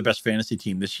 They were the best fantasy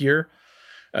team this year.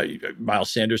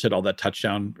 Miles Sanders had all that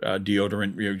touchdown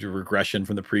deodorant regression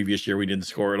from the previous year. We didn't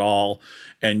score at all.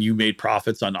 And you made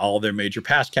profits on all their major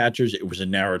pass catchers. It was a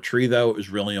narrow tree, though. It was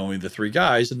really only the 3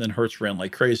 guys. And then Hurts ran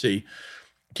like crazy.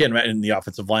 Can't imagine. And the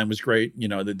offensive line was great.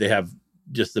 That they have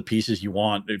just the pieces you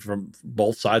want from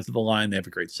both sides of the line. They have a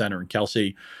great center in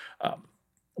Kelsey.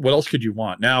 what else could you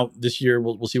want? Now this year,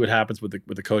 we'll see what happens with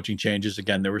the coaching changes.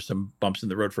 Again, there were some bumps in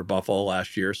the road for Buffalo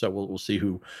last year, so we'll see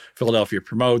who Philadelphia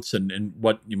promotes and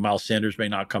what Miles Sanders may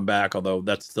not come back. Although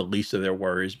that's the least of their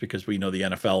worries because we know the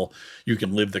NFL, you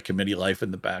can live the committee life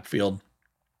in the backfield.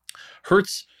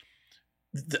 Hurts.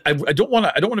 I don't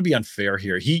want to be unfair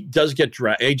here. He does get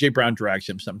AJ Brown drags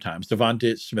him sometimes.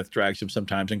 Devontae Smith drags him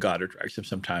sometimes, and Goddard drags him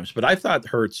sometimes. But I thought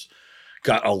Hurts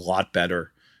got a lot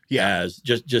better. As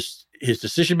just his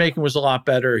decision making was a lot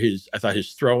better. I thought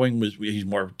his throwing he's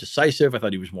more decisive. I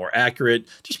thought he was more accurate,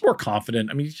 just more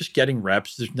confident. I mean, he's just getting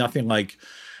reps. There's nothing like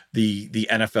the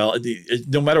NFL.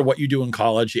 No matter what you do in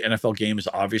college, the NFL game is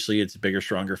obviously it's bigger,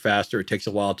 stronger, faster. It takes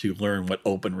a while to learn what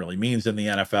open really means in the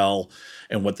NFL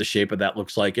and what the shape of that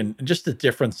looks like, and just the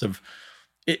difference of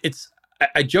it's.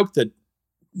 I joke that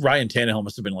Ryan Tannehill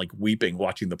must have been like weeping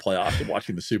watching the playoffs and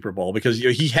watching the Super Bowl because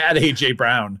he had AJ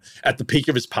Brown at the peak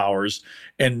of his powers,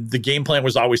 and the game plan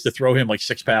was always to throw him like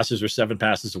 6 passes or 7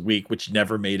 passes a week, which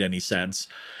never made any sense.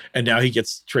 And now he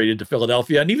gets traded to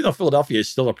Philadelphia, and even though Philadelphia is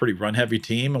still a pretty run-heavy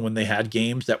team, and when they had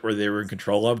games that they were in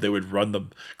control of, they would run the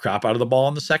crap out of the ball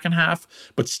in the second half.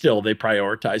 But still, they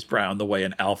prioritized Brown the way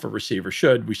an alpha receiver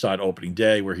should. We saw it opening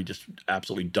day where he just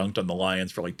absolutely dunked on the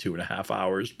Lions for like 2.5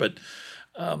 hours, but.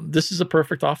 This is a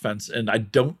perfect offense, and I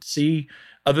don't see,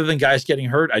 other than guys getting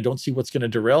hurt, I don't see what's going to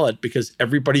derail it because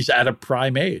everybody's at a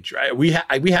prime age, right? We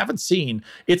haven't seen,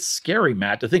 it's scary,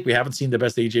 Matt, to think we haven't seen the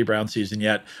best A.J. Brown season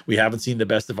yet. We haven't seen the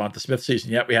best Devonta Smith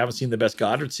season yet. We haven't seen the best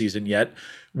Goddard season yet,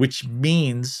 which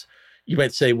means you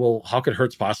might say, well, how could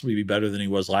Hurts possibly be better than he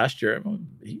was last year? Well,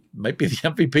 he might be the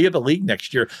MVP of the league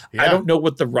next year. Yeah. I don't know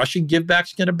what the rushing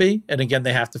giveback's going to be. And again,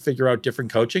 they have to figure out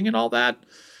different coaching and all that.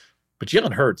 But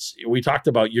Jalen Hurts, we talked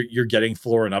about you're getting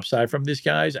floor and upside from these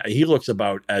guys. He looks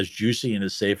about as juicy and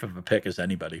as safe of a pick as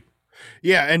anybody.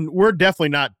 Yeah, and we're definitely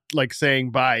not like saying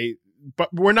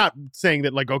but we're not saying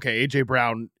that like, okay, AJ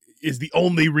Brown is the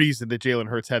only reason that Jalen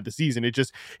Hurts had the season. It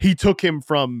just, he took him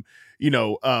from,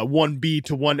 1B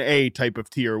to 1A type of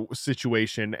tier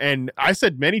situation. And I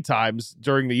said many times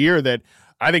during the year that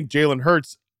I think Jalen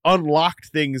Hurts unlocked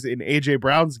things in AJ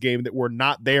Brown's game that were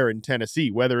not there in Tennessee,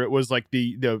 whether it was like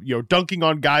the dunking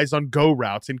on guys on go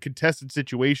routes in contested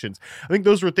situations. I think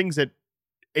those were things that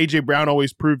AJ Brown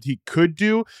always proved he could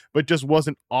do, but just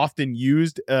wasn't often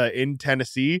used in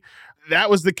Tennessee. That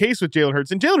was the case with Jalen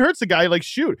Hurts. And Jalen Hurts, a guy like,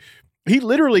 shoot, he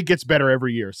literally gets better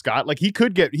every year, Scott. Like he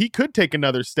could take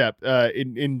another step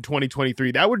in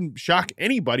 2023. That wouldn't shock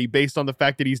anybody based on the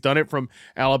fact that he's done it from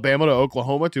Alabama to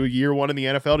Oklahoma to year 1 in the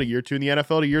NFL to year 2 in the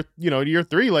NFL to year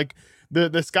 3. Like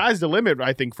the sky's the limit,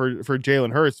 I think, for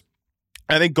Jalen Hurts.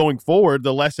 I think going forward,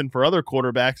 the lesson for other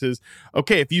quarterbacks is,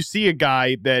 okay, if you see a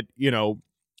guy that,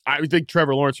 I think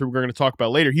Trevor Lawrence, who we're going to talk about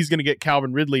later, he's going to get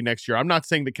Calvin Ridley next year. I'm not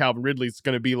saying that Calvin Ridley is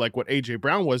going to be like what A.J.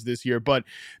 Brown was this year, but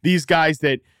these guys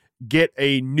that get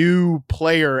a new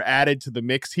player added to the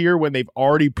mix here when they've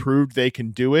already proved they can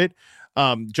do it.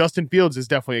 Justin Fields is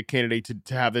definitely a candidate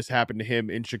to have this happen to him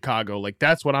in Chicago. Like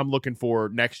that's what I'm looking for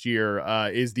next year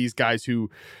is these guys who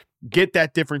get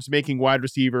that difference-making wide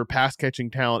receiver,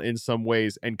 pass-catching talent in some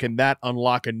ways, and can that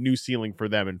unlock a new ceiling for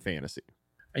them in fantasy?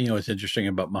 What's interesting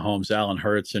about Mahomes, Allen,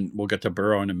 Hurts, and we'll get to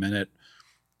Burrow in a minute.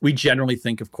 We generally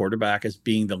think of quarterback as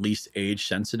being the least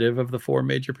age-sensitive of the 4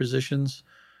 major positions.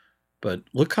 But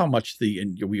look how much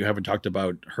we haven't talked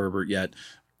about Herbert yet.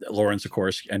 Lawrence, of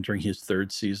course, entering his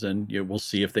 3rd season. We'll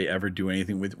see if they ever do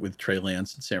anything with Trey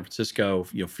Lance in San Francisco.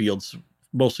 Fields,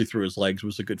 mostly through his legs,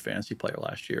 was a good fantasy player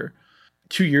last year.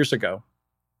 2 years ago,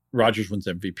 Rodgers wins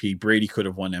MVP. Brady could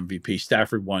have won MVP.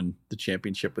 Stafford won the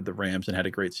championship with the Rams and had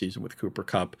a great season with Cooper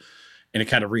Kupp. And it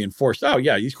kind of reinforced, oh,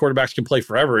 yeah, these quarterbacks can play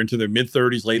forever into their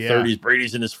mid-30s, late 30s.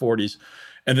 Brady's in his 40s.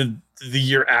 And then the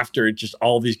year after, just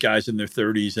all these guys in their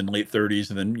 30s and late 30s.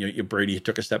 And then Brady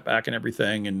took a step back and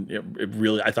everything. And it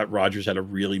really, I thought Rodgers had a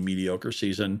really mediocre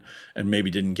season and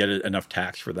maybe didn't get enough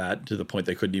tax for that to the point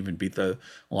they couldn't even beat the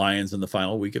Lions in the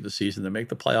final week of the season to make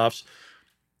the playoffs.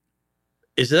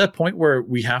 Is it a point where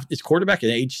is quarterback an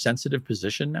age-sensitive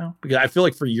position now? Because I feel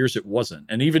like for years it wasn't.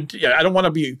 And even, I don't want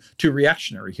to be too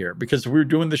reactionary here because if we were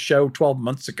doing the show 12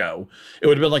 months ago, it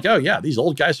would have been like, oh yeah, these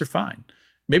old guys are fine.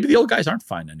 Maybe the old guys aren't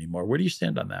fine anymore. Where do you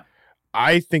stand on that?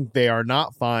 I think they are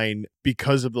not fine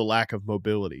because of the lack of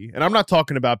mobility. And I'm not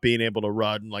talking about being able to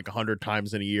run like 100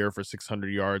 times in a year for 600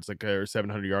 yards or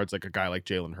 700 yards like a guy like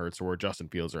Jalen Hurts or Justin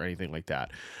Fields or anything like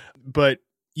that. But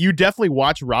you definitely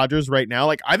watch Rodgers right now.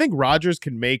 Like, I think Rodgers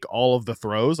can make all of the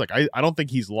throws. Like, I don't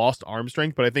think he's lost arm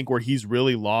strength, but I think where he's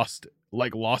really lost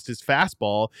like lost his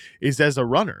fastball is as a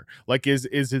runner, like is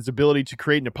his ability to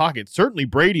create in the pocket. Certainly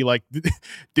Brady, like,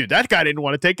 dude, that guy didn't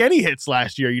want to take any hits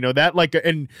last year, that, like,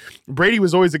 and Brady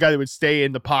was always the guy that would stay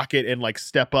in the pocket and like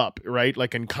step up, right?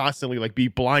 Like, and constantly like be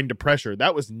blind to pressure.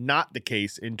 That was not the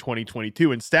case in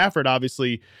 2022. And Stafford,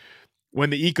 obviously, when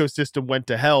the ecosystem went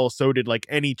to hell, so did like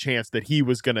any chance that he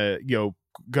was gonna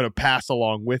pass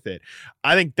along with it.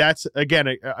 I think that's,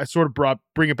 again, I sort of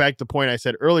bring it back to the point I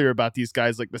said earlier about these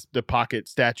guys like the pocket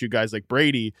statue guys like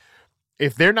Brady.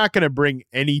 If they're not going to bring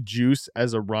any juice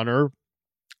as a runner,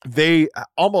 they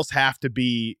almost have to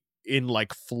be in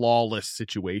like flawless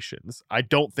situations. I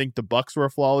don't think the Bucs were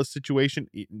a flawless situation.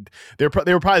 They were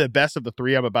probably the best of the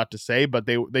three I'm about to say, but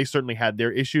they certainly had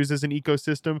their issues as an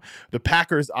ecosystem. The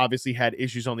Packers obviously had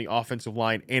issues on the offensive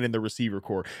line and in the receiver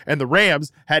core, and the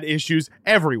Rams had issues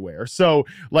everywhere. So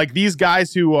like these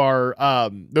guys who are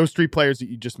those three players that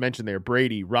you just mentioned there,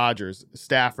 Brady, Rodgers,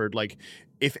 Stafford, like,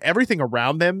 if everything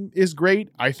around them is great,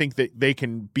 I think that they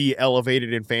can be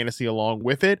elevated in fantasy along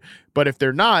with it. But if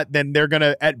they're not, then they're going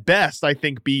to, at best, I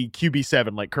think, be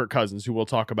QB7 like Kirk Cousins, who we'll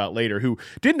talk about later, who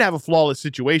didn't have a flawless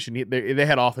situation. They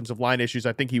had offensive line issues.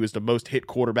 I think he was the most hit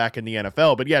quarterback in the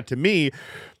NFL. But yeah, to me,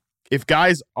 if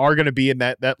guys are going to be in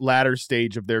that latter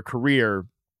stage of their career,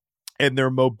 and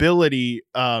their mobility,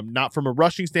 not from a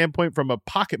rushing standpoint, from a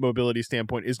pocket mobility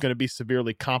standpoint, is going to be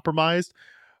severely compromised,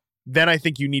 then I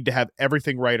think you need to have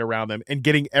everything right around them, and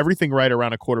getting everything right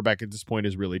around a quarterback at this point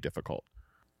is really difficult.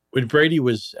 When Brady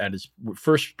was at his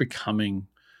first becoming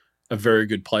a very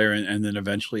good player and then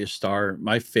eventually a star,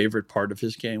 my favorite part of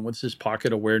his game was his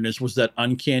pocket awareness, was that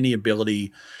uncanny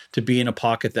ability to be in a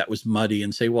pocket that was muddy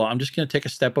and say, well, I'm just going to take a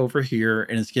step over here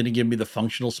and it's going to give me the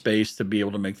functional space to be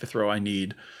able to make the throw I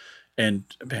need. And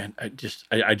man, I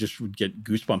just would get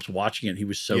goosebumps watching it. He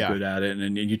was so good at it.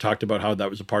 And you talked about how that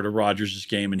was a part of Rodgers'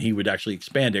 game, and he would actually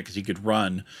expand it because he could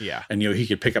run. Yeah. And, he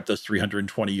could pick up those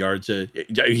 320 yards.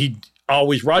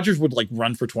 Rodgers would like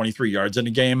run for 23 yards in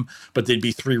a game, but there'd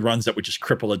be 3 runs that would just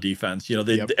cripple a defense.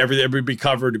 Everything would be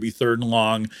covered to be 3rd and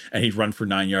long, and he'd run for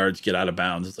 9 yards, get out of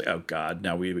bounds. It's like, oh God,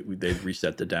 now they've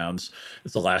reset the downs.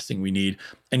 It's the last thing we need.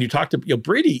 And you talked to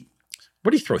Brady.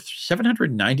 What did he throw?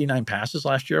 799 passes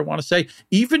last year, I want to say.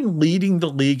 Even leading the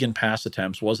league in pass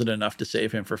attempts wasn't enough to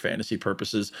save him for fantasy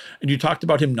purposes. And you talked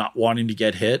about him not wanting to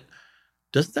get hit.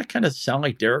 Doesn't that kind of sound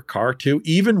like Derek Carr too?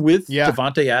 Even with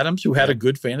Devontae Adams, who had a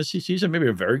good fantasy season, maybe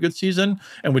a very good season,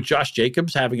 and with Josh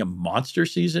Jacobs having a monster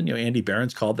season. Andy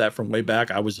Behrens called that from way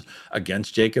back. I was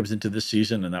against Jacobs into this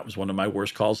season, and that was one of my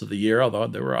worst calls of the year, although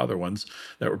there were other ones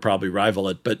that would probably rival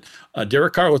it. But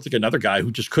Derek Carr looked like another guy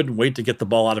who just couldn't wait to get the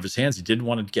ball out of his hands. He didn't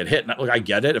want to get hit. And I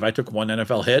get it. If I took one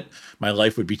NFL hit, my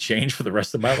life would be changed for the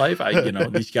rest of my life.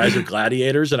 These guys are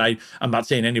gladiators, and I'm not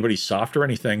saying anybody's soft or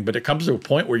anything, but it comes to a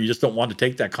point where you just don't want to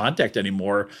take that contact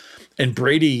anymore. And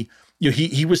Brady,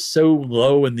 he was so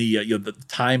low in the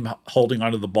time holding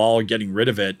onto the ball and getting rid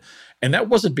of it. And that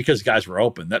wasn't because guys were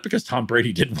open. That's because Tom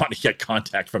Brady didn't want to get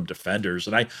contact from defenders.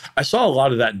 And I saw a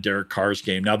lot of that in Derek Carr's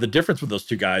game. Now, the difference with those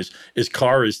two guys is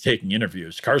Carr is taking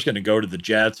interviews. Carr's going to go to the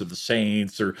Jets or the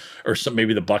Saints or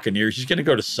maybe the Buccaneers. He's going to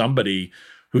go to somebody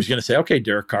who's going to say, okay,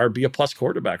 Derek Carr, be a plus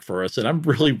quarterback for us. And I'm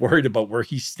really worried about where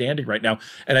he's standing right now.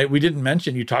 And we didn't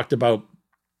mention, you talked about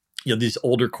these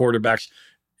older quarterbacks,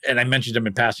 and I mentioned him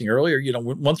in passing earlier.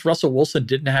 Once Russell Wilson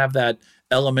didn't have that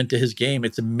element to his game,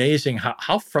 it's amazing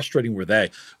how frustrating were they.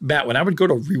 Matt, when I would go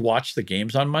to rewatch the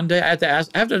games on Monday, I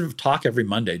had to talk every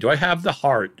Monday. Do I have the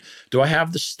heart? Do I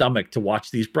have the stomach to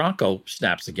watch these Bronco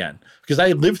snaps again? Because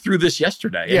I lived through this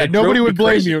yesterday. Yeah, nobody would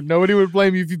blame you. Nobody would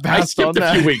blame you if you passed on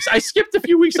that. I skipped a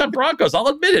few weeks on Broncos. I'll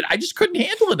admit it. I just couldn't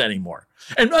handle it anymore.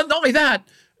 And not only that,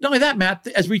 Matt,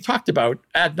 as we talked about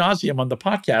ad nauseum on the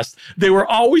podcast, they were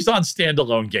always on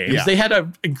standalone games. Yeah. They had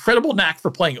an incredible knack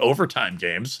for playing overtime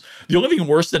games. The only thing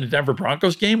worse than a Denver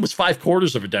Broncos game was 5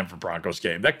 quarters of a Denver Broncos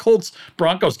game. That Colts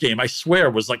Broncos game, I swear,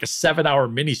 was like a 7-hour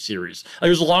miniseries. It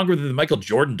was longer than the Michael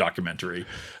Jordan documentary.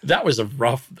 That was a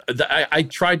rough. I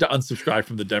tried to unsubscribe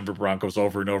from the Denver Broncos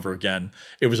over and over again.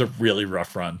 It was a really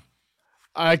rough run.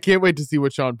 I can't wait to see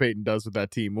what Sean Payton does with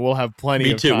that team. We'll have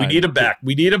plenty of time. Me too. We need him back.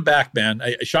 We need him back, man.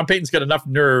 Sean Payton's got enough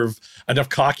nerve, enough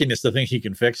cockiness to think he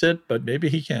can fix it, but maybe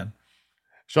he can.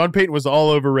 Sean Payton was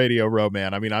all over Radio Row,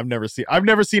 man. I mean, I've never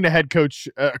seen a head coach,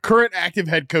 a current active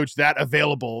head coach, that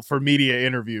available for media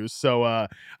interviews. So I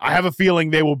have a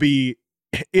feeling they will be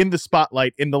in the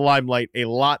spotlight, in the limelight, a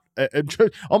lot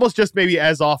almost just maybe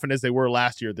as often as they were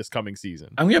last year this coming season.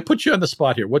 I'm going to put you on the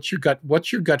spot here. What's your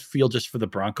gut feel just for the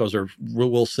Broncos or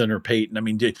Wilson or Peyton? I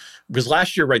mean, because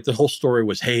last year, right, the whole story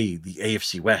was, hey, the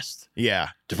AFC West. Yeah.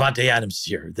 Devontae Adams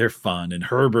here, they're fun. And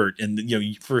Herbert and,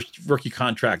 first rookie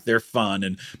contract, they're fun.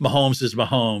 And Mahomes is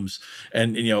Mahomes.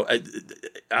 And,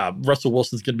 Russell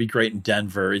Wilson's going to be great in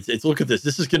Denver. It's look at this.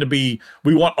 This is going to be,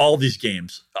 we want all these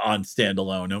games on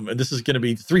standalone. And this is going to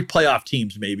be 3 playoff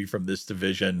teams maybe from this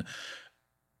division.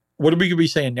 What are we going to be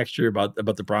saying next year about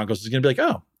the Broncos? It's going to be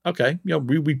like, oh, okay,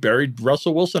 we buried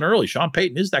Russell Wilson early. Sean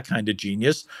Payton is that kind of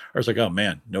genius. Or it's like, oh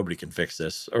man, nobody can fix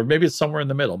this. Or maybe it's somewhere in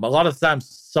the middle. But a lot of times,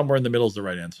 somewhere in the middle is the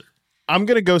right answer. I'm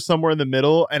going to go somewhere in the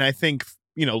middle, and I think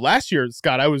last year,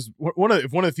 Scott, I was one of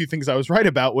the few things I was right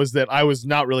about was that I was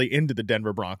not really into the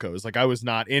Denver Broncos. Like I was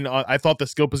not in. I thought the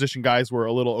skill position guys were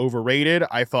a little overrated.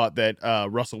 I thought that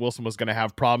Russell Wilson was going to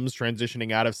have problems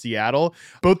transitioning out of Seattle.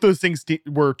 Both those things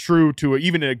were true to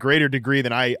even a greater degree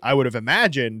than I would have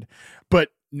imagined. But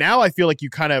now I feel like you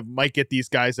kind of might get these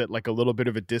guys at like a little bit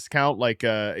of a discount. Like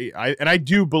I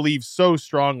do believe so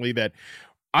strongly that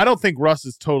I don't think Russ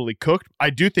is totally cooked. I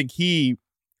do think he,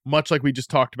 much like we just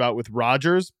talked about with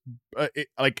Rodgers,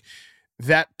 like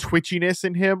that twitchiness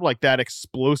in him, like that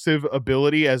explosive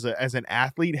ability as an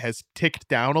athlete has ticked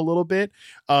down a little bit.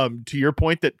 To your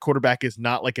point that quarterback is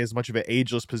not like as much of an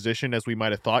ageless position as we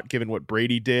might have thought, given what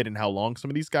Brady did and how long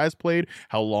some of these guys played,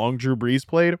 how long Drew Brees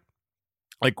played.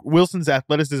 Like Wilson's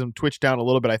athleticism twitched down a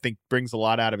little bit, I think brings a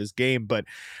lot out of his game, but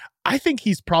I think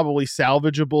he's probably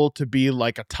salvageable to be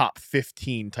like a top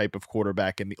 15 type of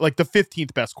quarterback like the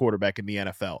 15th best quarterback in the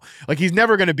NFL. Like he's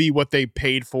never going to be what they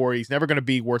paid for. He's never going to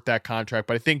be worth that contract.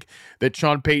 But I think that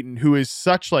Sean Payton, who is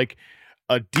such like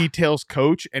a details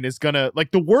coach and is going to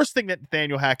like the worst thing that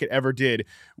Nathaniel Hackett ever did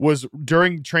was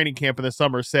during training camp in the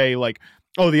summer say like,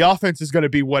 oh, the offense is going to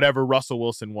be whatever Russell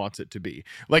Wilson wants it to be.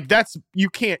 Like that's, you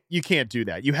can't do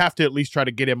that. You have to at least try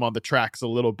to get him on the tracks a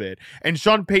little bit. And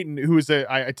Sean Payton, who is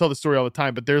I tell the story all the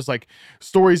time, but there's like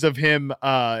stories of him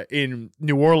in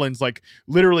New Orleans, like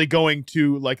literally going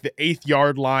to like the 8th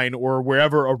yard line or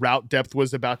wherever a route depth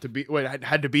was about to be,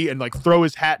 had to be, and like throw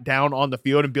his hat down on the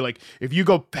field and be like, if you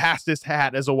go past this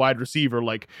hat as a wide receiver,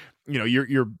 like,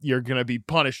 you're gonna be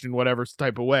punished in whatever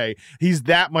type of way. He's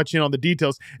that much in on the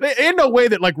details. In no way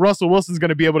that like Russell Wilson's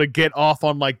gonna be able to get off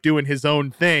on like doing his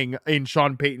own thing in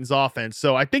Sean Payton's offense.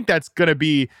 So I think that's gonna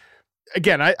be,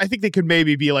 again, I think they could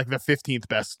maybe be like the 15th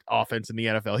best offense in the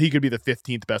NFL. He could be the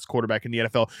 15th best quarterback in the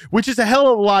NFL, which is a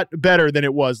hell of a lot better than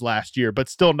it was last year, but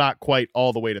still not quite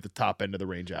all the way to the top end of the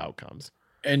range of outcomes.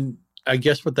 And I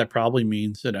guess what that probably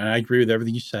means, and I agree with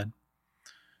everything you said,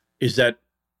 is that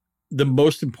the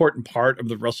most important part of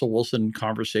the Russell Wilson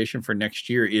conversation for next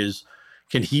year is,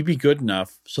 can he be good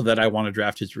enough so that I want to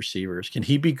draft his receivers? Can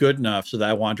he be good enough so that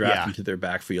I want to draft into their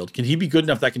backfield? Can he be good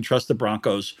enough that I can trust the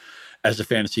Broncos as a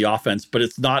fantasy offense? But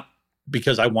it's not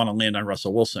because I want to land on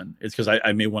Russell Wilson. It's because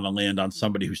I may want to land on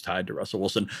somebody who's tied to Russell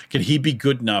Wilson. Can he be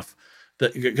good enough?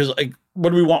 Because like,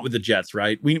 what do we want with the Jets,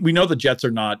 right? We know the Jets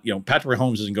are not, Patrick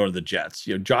Mahomes isn't going to the Jets.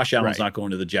 Josh Allen's not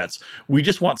going to the Jets. We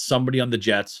just want somebody on the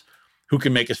Jets who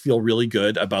can make us feel really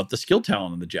good about the skill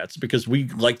talent on the Jets, because we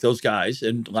like those guys.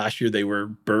 And last year they were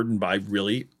burdened by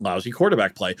really lousy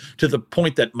quarterback play, to the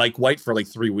point that Mike White for like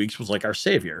 3 weeks was like our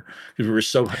savior, because we were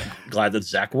so glad that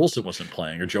Zach Wilson wasn't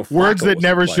playing or Joe Flacco words that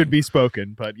never playing. should be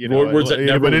spoken, but words that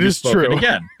never but it is spoken true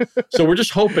again. So we're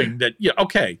just hoping that,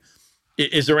 okay,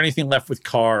 is there anything left with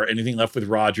Carr, anything left with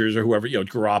Rodgers or whoever,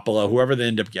 Garoppolo, whoever they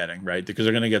end up getting, right? Because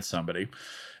they're going to get somebody.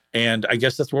 And I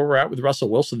guess that's where we're at with Russell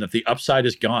Wilson, that the upside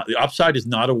is gone. The upside is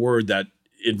not a word that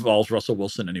involves Russell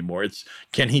Wilson anymore. It's,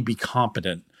 can he be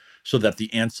competent so that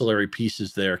the ancillary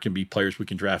pieces there can be players we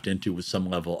can draft into with some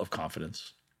level of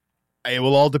confidence? It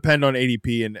will all depend on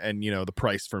ADP and the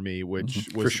price for me, which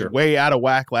was way out of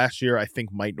whack last year. I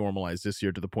think might normalize this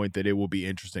year to the point that it will be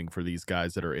interesting for these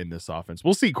guys that are in this offense.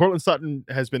 We'll see. Courtland Sutton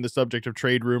has been the subject of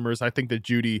trade rumors. I think that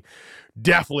Jeudy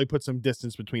definitely put some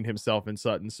distance between himself and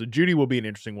Sutton. So Jeudy will be an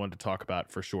interesting one to talk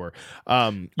about for sure.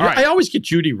 Right. I always get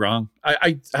Jeudy wrong.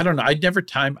 I don't know. I've never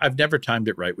timed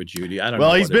it right with Jeudy. I don't know.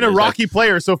 Well, he's been a rocky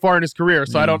player so far in his career,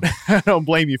 so I don't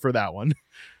blame you for that one.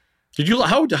 Did you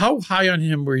how high on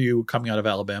him were you coming out of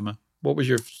Alabama? What was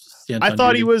your stance? I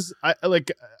thought he was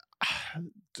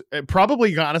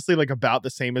probably honestly like about the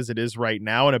same as it is right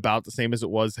now, and about the same as it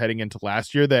was heading into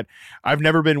last year. That I've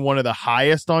never been one of the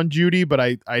highest on Jeudy, but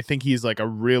I think he's like a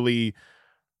really.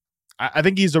 I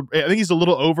think he's a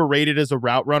little overrated as a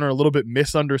route runner, a little bit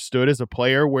misunderstood as a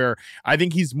player, where I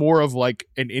think he's more of like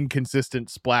an inconsistent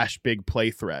splash big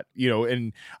play threat,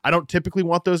 and I don't typically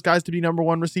want those guys to be number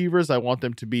one receivers. I want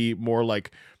them to be more like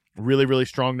really, really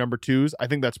strong number twos. I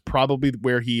think that's probably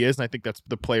where he is, and I think that's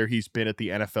the player he's been at the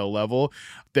NFL level.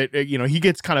 That he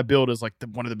gets kind of billed as like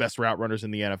one of the best route runners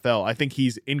in the NFL. I think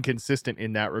he's inconsistent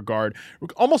in that regard,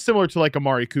 almost similar to like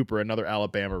Amari Cooper, another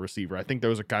Alabama receiver. I think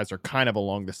those guys are kind of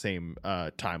along the same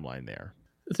timeline there.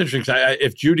 It's interesting.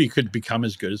 If Jeudy could become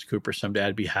as good as Cooper someday,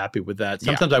 I'd be happy with that.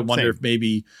 Sometimes I wonder if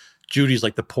maybe Judy's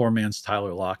like the poor man's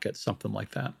Tyler Lockett, something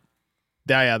like that.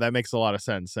 Yeah, that makes a lot of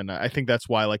sense. And I think that's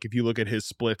why, like, if you look at his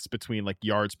splits between like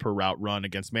yards per route run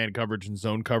against man coverage and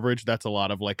zone coverage, that's a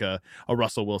lot of like a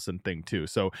Russell Wilson thing too.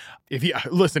 So if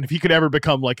he could ever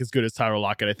become like as good as Tyler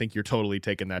Lockett, I think you're totally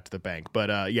taking that to the bank. But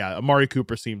Amari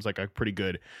Cooper seems like a pretty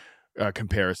good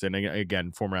comparison.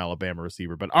 Again, former Alabama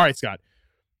receiver. But all right, Scott,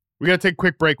 we got to take a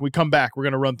quick break. When we come back, we're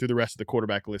going to run through the rest of the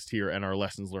quarterback list here and our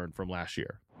lessons learned from last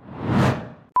year.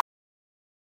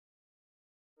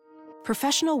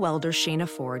 Professional welder Shayna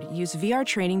Ford used VR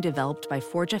training developed by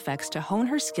ForgeFX to hone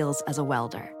her skills as a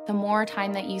welder. The more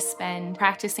time that you spend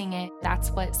practicing it,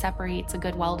 that's what separates a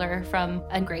good welder from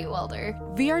a great welder.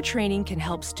 VR training can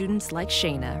help students like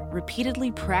Shayna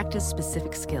repeatedly practice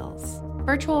specific skills.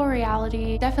 Virtual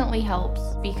reality definitely helps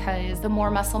because the more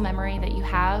muscle memory that you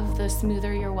have, the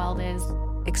smoother your weld is.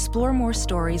 Explore more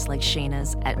stories like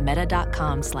Shayna's at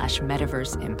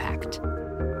meta.com/metaverseimpact.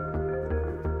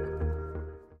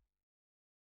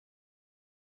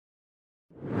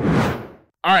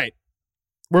 All right,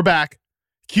 we're back.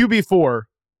 QB4,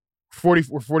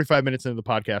 45 minutes into the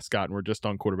podcast, Scott, and we're just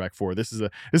on quarterback 4. This is a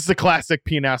classic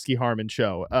Pianowski-Harmon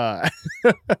show.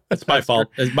 That's my fault.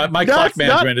 My clock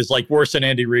management is like worse than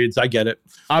Andy Reid's. I get it.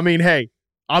 I mean, hey,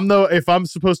 if I'm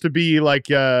supposed to be like,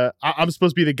 I'm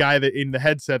supposed to be the guy that in the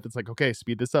headset that's like, okay,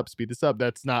 speed this up.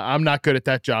 I'm not good at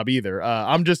that job either.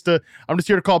 I'm just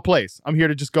here to call plays. I'm here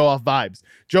to just go off vibes.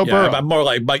 Joe Burrow. I'm more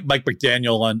like Mike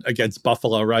McDaniel against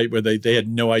Buffalo, right? Where they had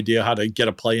no idea how to get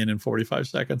a play in 45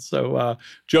 seconds. So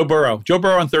Joe Burrow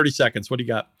in 30 seconds. What do you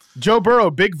got? Joe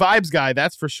Burrow, big vibes guy,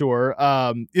 that's for sure.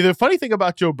 The funny thing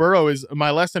about Joe Burrow is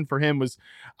my lesson for him was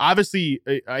obviously,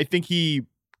 I think he's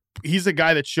a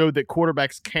guy that showed that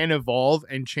quarterbacks can evolve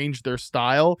and change their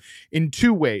style in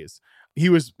two ways.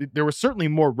 There was certainly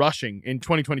more rushing in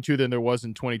 2022 than there was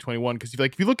in 2021. Because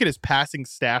if you look at his passing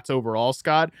stats overall,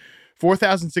 Scott,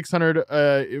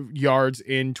 4,600 yards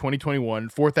in 2021,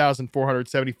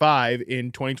 4,475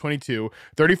 in 2022,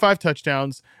 35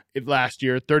 touchdowns last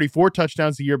year, 34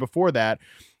 touchdowns the year before that.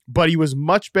 But he was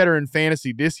much better in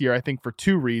fantasy this year, I think, for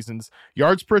two reasons.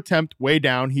 Yards per attempt, way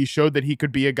down. He showed that he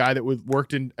could be a guy that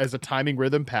worked as a timing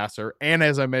rhythm passer. And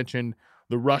as I mentioned,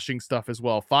 the rushing stuff as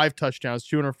well. 5 touchdowns,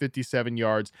 257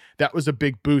 yards. That was a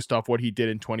big boost off what he did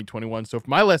in 2021. So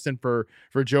my lesson for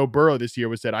Joe Burrow this year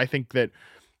was that I think that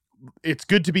it's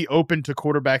good to be open to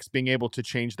quarterbacks being able to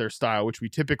change their style, which we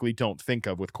typically don't think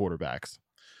of with quarterbacks.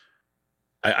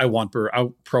 I want a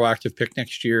proactive pick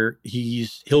next year.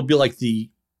 He'll be like the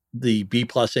B+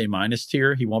 A-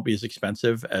 tier. He won't be as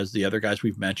expensive as the other guys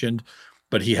we've mentioned,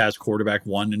 but he has quarterback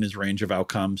 1 in his range of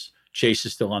outcomes. Chase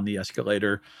is still on the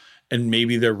escalator, and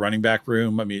maybe their running back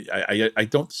room. I mean, I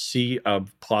don't see a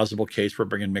plausible case for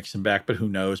bringing Mixon back, but who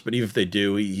knows? But even if they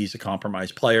do, he's a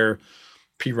compromised player.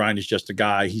 P. Ryan is just a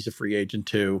guy. He's a free agent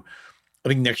too. I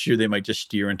think next year they might just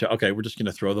steer into, okay, we're just going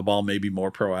to throw the ball maybe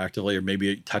more proactively, or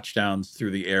maybe touchdowns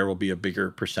through the air will be a bigger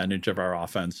percentage of our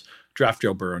offense. Draft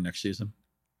Joe Burrow next season.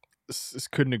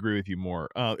 Couldn't agree with you more.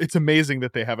 It's amazing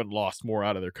that they haven't lost more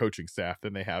out of their coaching staff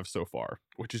than they have so far,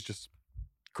 which is just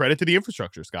credit to the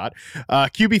infrastructure, Scott.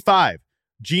 QB5,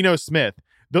 Geno Smith.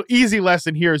 The easy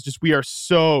lesson here is just we are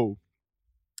so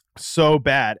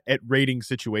bad at rating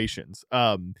situations.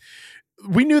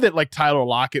 We knew that like Tyler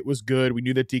Lockett was good. We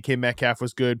knew that DK Metcalf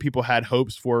was good. People had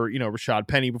hopes for, Rashad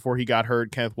Penny before he got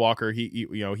hurt. Kenneth Walker, he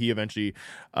eventually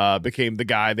became the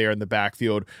guy there in the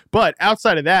backfield. But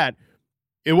outside of that,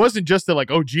 it wasn't just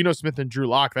that Geno Smith and Drew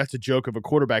Lock, that's a joke of a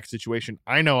quarterback situation.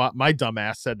 I know my dumb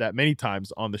ass said that many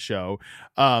times on the show.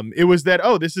 It was that,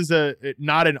 this is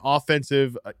not an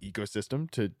offensive ecosystem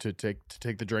to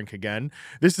take the drink again.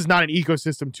 This is not an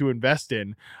ecosystem to invest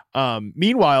in.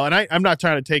 Meanwhile, and I'm not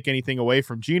trying to take anything away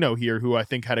from Geno here, who I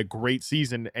think had a great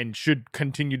season and should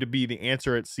continue to be the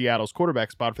answer at Seattle's quarterback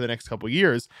spot for the next couple of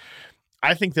years.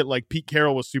 I think that Pete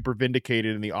Carroll was super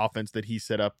vindicated in the offense that he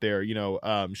set up there.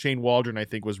 Shane Waldron, I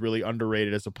think, was really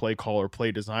underrated as a play caller,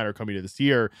 play designer coming to this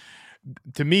year.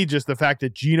 To me, just the fact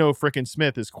that Geno frickin'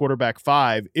 Smith is quarterback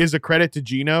 5 is a credit to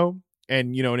Geno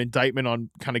and, an indictment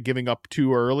on kind of giving up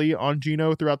too early on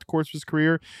Geno throughout the course of his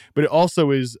career. But it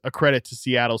also is a credit to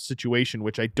Seattle's situation,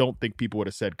 which I don't think people would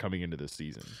have said coming into this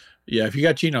season. Yeah, if you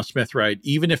got Geno Smith right,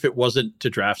 even if it wasn't to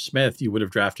draft Smith, you would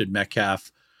have drafted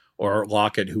Metcalf or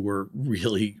Lockett, who were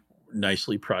really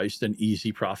nicely priced and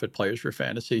easy profit players for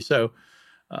fantasy. So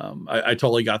I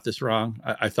totally got this wrong.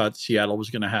 I thought Seattle was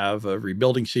going to have a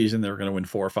rebuilding season. They were going to win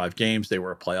 4 or 5 games. They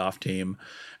were a playoff team,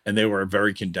 and they were a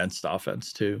very condensed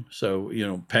offense too. So,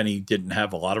 Penny didn't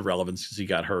have a lot of relevance because he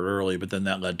got hurt early, but then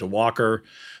that led to Walker.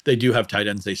 They do have tight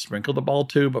ends they sprinkle the ball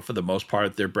to, but for the most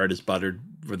part, their bread is buttered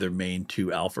for their main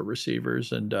 2 alpha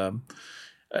receivers. And I'm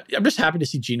just happy to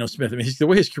see Geno Smith. I mean, the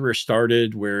way his career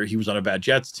started, where he was on a bad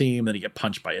Jets team, then he got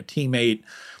punched by a teammate.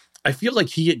 I feel like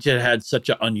he had such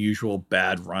an unusual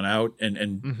bad run out,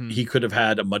 and he could have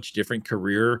had a much different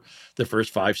career the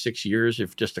first 5-6 years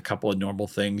if just a couple of normal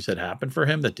things had happened for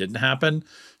him that didn't happen.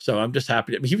 So I'm just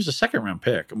happy. He was a 2nd-round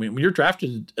pick. I mean, when you're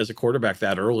drafted as a quarterback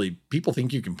that early, people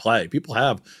think you can play. People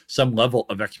have some level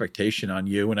of expectation on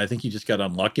you, and I think he just got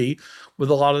unlucky with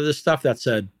a lot of this stuff. That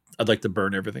said, I'd like to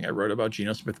burn everything I wrote about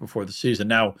Geno Smith before the season.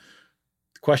 Now,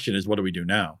 question is, what do we do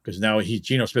now? Because now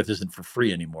Geno Smith isn't for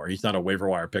free anymore. He's not a waiver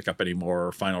wire pickup anymore,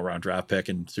 or final round draft pick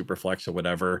and super flex or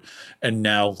whatever. And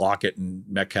now Lockett and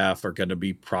Metcalf are going to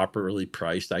be properly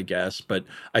priced, I guess. But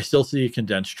I still see a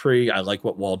condensed tree. I like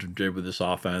what Waldron did with this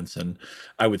offense, and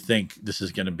I would think this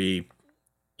is going to be,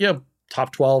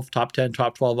 top 12, top 10,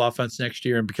 top 12 offense next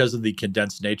year. And because of the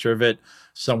condensed nature of it,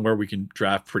 somewhere we can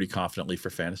draft pretty confidently for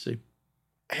fantasy.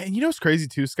 And what's crazy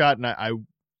too, Scott, and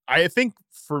I think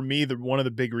for me, one of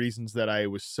the big reasons that I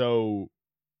was so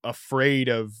afraid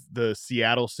of the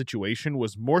Seattle situation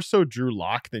was more so Drew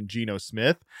Lock than Geno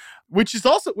Smith, which is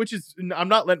I'm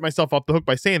not letting myself off the hook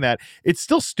by saying that. It's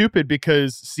still stupid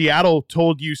because Seattle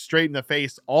told you straight in the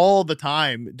face all the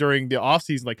time during the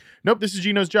offseason, like, nope, this is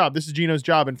Geno's job. This is Geno's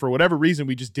job. And for whatever reason,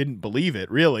 we just didn't believe it,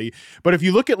 really. But if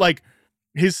you look at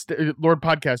his Lord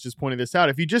Podcast just pointed this out.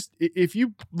 If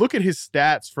you look at his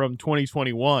stats from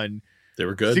 2021, they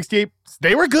were good. 68.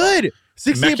 They were good.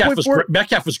 68.4.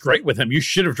 Metcalf was great with him. You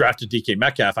should have drafted DK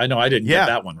Metcalf. I know I didn't get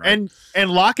that one right.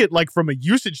 And Lockett, from a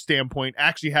usage standpoint,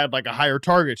 actually had a higher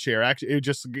target share. Actually,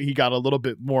 he got a little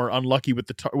bit more unlucky with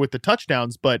the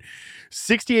touchdowns, but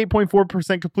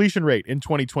 68.4% completion rate in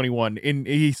 2021.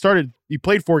 He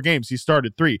played 4 games. He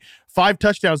started 3, 5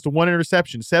 touchdowns to 1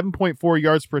 interception, 7.4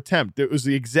 yards per attempt. It was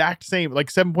the exact same,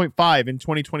 7.5 in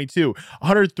 2022,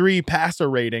 103 passer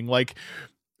rating.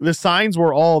 The signs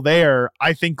were all there.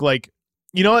 I think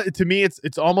to me,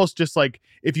 it's almost just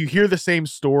if you hear the same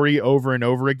story over and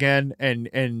over again and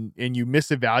you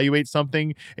misevaluate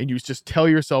something and you just tell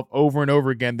yourself over and over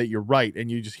again that you're right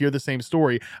and you just hear the same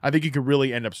story, I think you could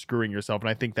really end up screwing yourself. And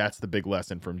I think that's the big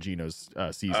lesson from Geno's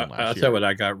season last year. I'll tell you what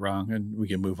I got wrong, and we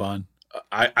can move on.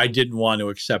 I didn't want to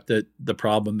accept that the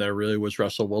problem there really was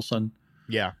Russell Wilson.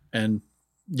 Yeah. And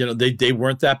they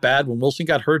weren't that bad. When Wilson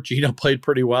got hurt, Geno played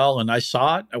pretty well, and I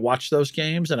saw it. I watched those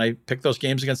games, and I picked those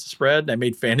games against the spread, and I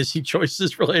made fantasy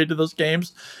choices related to those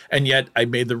games, and yet I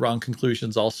made the wrong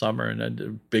conclusions all summer, and a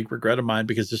big regret of mine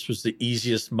because this was the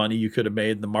easiest money you could have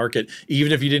made in the market.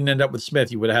 Even if you didn't end up with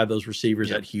Smith, you would have had those receivers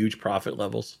at huge profit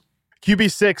levels.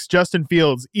 QB6, Justin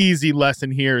Fields, easy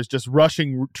lesson here is just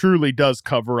rushing truly does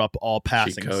cover up all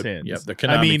passing sins. Yep, the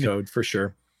Konami code for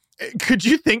sure. Could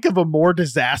you think of a more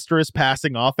disastrous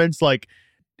passing offense?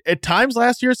 At times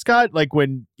last year, Scott,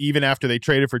 when even after they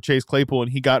traded for Chase Claypool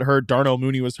and he got hurt, Darnell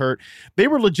Mooney was hurt, they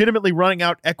were legitimately running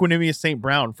out Equanimeous St.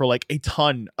 Brown for a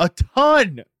ton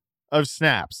of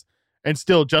snaps. And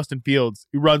still Justin Fields,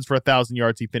 who runs for 1,000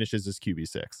 yards, he finishes as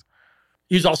QB6.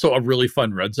 He's also a really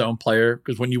fun red zone player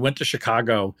because when you went to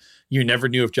Chicago, you never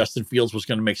knew if Justin Fields was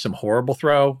going to make some horrible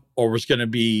throw or was going to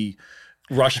be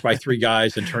rushed by 3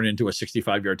 guys and turn into a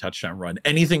 65-yard touchdown run.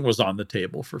 Anything was on the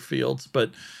table for Fields, but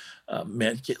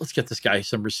let's get this guy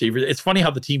some receivers. It's funny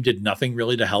how the team did nothing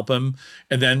really to help him,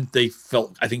 and then they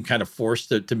felt, I think, kind of forced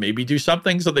to maybe do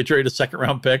something. So they traded a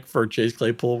 2nd-round pick for Chase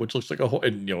Claypool, which looks like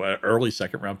an early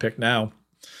 2nd-round pick now.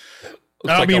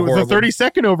 With the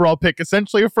 32nd overall pick,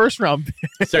 essentially a 1st-round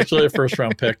pick. Essentially a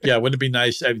 1st-round pick. Yeah, wouldn't it be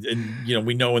nice? And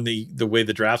we know in the way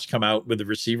the drafts come out with the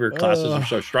receiver classes are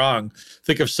so strong.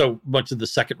 Think of so much of the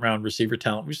 2nd-round receiver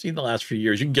talent we've seen the last few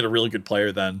years. You can get a really good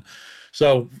player then.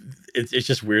 So it's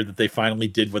just weird that they finally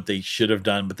did what they should have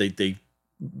done, but they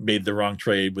made the wrong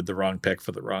trade with the wrong pick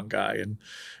for the wrong guy. And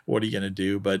what are you going to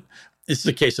do? But this is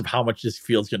a case of how much this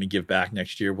field's going to give back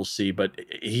next year. We'll see. But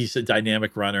he's a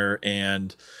dynamic runner,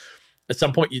 and at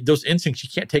some point, those instincts, you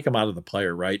can't take them out of the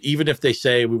player, right? Even if they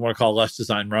say we want to call less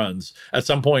design runs, at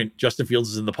some point, Justin Fields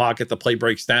is in the pocket, the play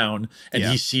breaks down, and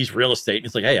he sees real estate, and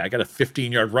he's like, hey, I got a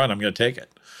 15-yard run, I'm going to take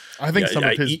it. I think some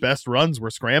of his best runs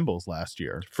were scrambles last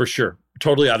year. For sure.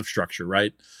 Totally out of structure,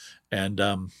 right? And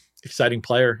exciting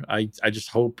player. I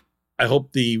hope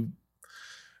the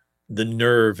the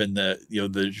nerve and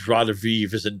the joie de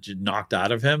vivre isn't knocked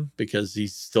out of him because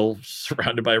he's still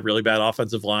surrounded by a really bad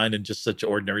offensive line and just such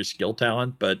ordinary skill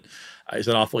talent. But he's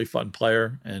an awfully fun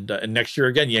player. And next year,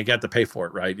 again, you got to pay for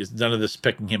it, right? It's none of this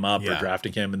picking him up or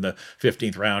drafting him in the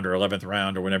 15th round or 11th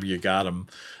round or whenever you got him.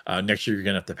 Next year, you're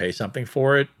going to have to pay something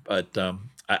for it. But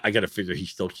I got to figure he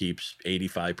still keeps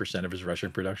 85% of his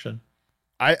rushing production.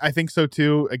 I think so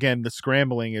too. Again, the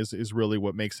scrambling is really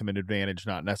what makes him an advantage,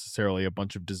 not necessarily a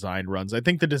bunch of designed runs. I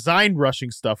think the designed rushing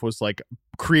stuff was like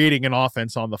creating an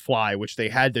offense on the fly, which they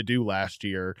had to do last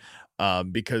year,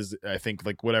 because I think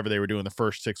like whatever they were doing the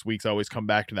first 6 weeks, I always come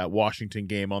back to that Washington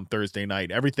game on Thursday night.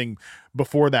 Everything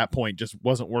before that point just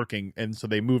wasn't working, and so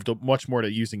they moved much more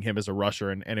to using him as a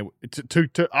rusher, and it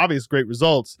to obvious great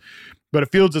results. But if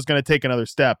Fields is going to take another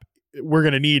step, we're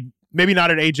going to need. Maybe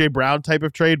not an A.J. Brown type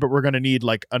of trade, but we're going to need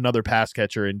like another pass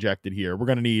catcher injected here. We're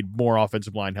going to need more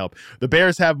offensive line help. The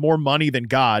Bears have more money than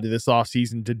God this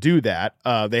offseason to do that.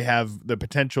 They have the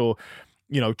potential,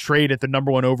 trade at the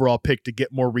number 1 overall pick to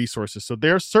get more resources. So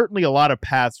there's certainly a lot of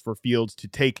paths for Fields to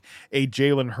take a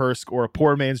Jalen Hurts or a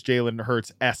poor man's Jalen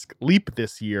Hurts-esque leap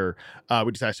this year.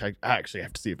 We just actually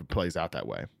have to see if it plays out that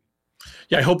way.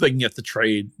 Yeah, I hope they can get the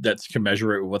trade that's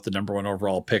commensurate with what the number 1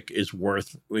 overall pick is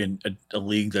worth in a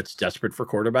league that's desperate for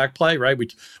quarterback play, right?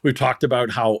 We've talked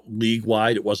about how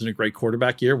league-wide it wasn't a great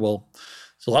quarterback year. Well,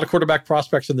 there's a lot of quarterback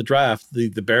prospects in the draft. The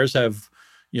Bears have,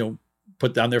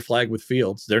 put down their flag with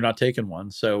Fields. They're not taking one.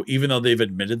 So even though they've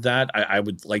admitted that, I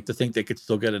would like to think they could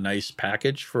still get a nice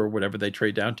package for whatever they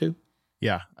trade down to.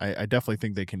 Yeah, I definitely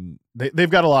think they can. They've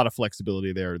got a lot of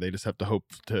flexibility there. They just have to hope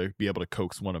to be able to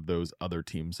coax one of those other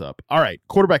teams up. All right,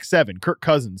 quarterback 7, Kirk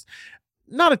Cousins.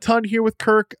 Not a ton here with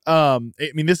Kirk.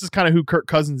 This is kind of who Kirk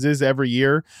Cousins is every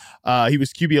year. He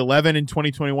was QB 11 in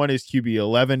 2021. He's QB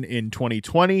 11 in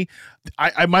 2020.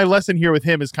 My lesson here with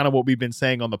him is kind of what we've been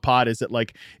saying on the pod, is that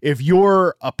like if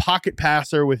you're a pocket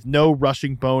passer with no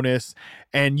rushing bonus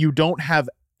and you don't have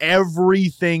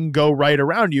everything go right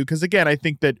around you, because again, I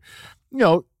think that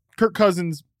Kirk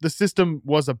Cousins, the system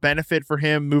was a benefit for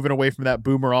him. Moving away from that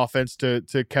boomer offense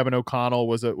to Kevin O'Connell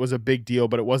was a big deal,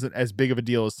 but it wasn't as big of a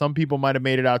deal as some people might have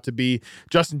made it out to be.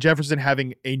 Justin Jefferson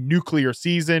having a nuclear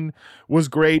season was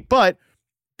great, but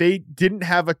they didn't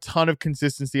have a ton of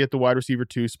consistency at the wide receiver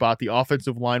 2 spot. The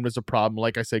offensive line was a problem.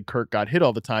 Like I said, Kirk got hit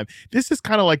all the time. This is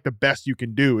kind of like the best you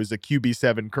can do is a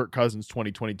QB7 Kirk Cousins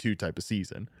 2022 type of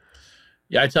season.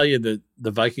 Yeah, I tell you, the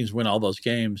Vikings win all those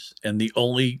games, and the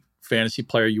only fantasy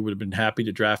player you would have been happy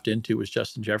to draft into was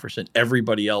Justin Jefferson.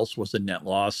 Everybody else was a net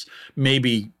loss.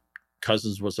 Maybe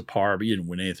Cousins was a par, but you didn't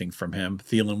win anything from him.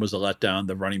 Thielen was a letdown.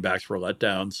 The running backs were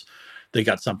letdowns. They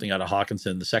got something out of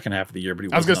Hawkinson the second half of the year, but he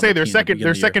was going to say their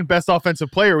second best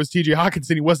offensive player was TJ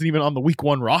Hawkinson. He wasn't even on the week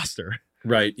 1 roster.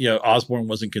 Right. Osborne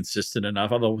wasn't consistent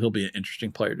enough, although he'll be an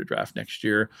interesting player to draft next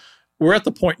year. We're at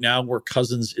the point now where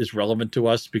Cousins is relevant to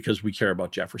us because we care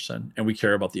about Jefferson and we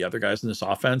care about the other guys in this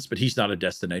offense, but he's not a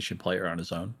destination player on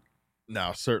his own.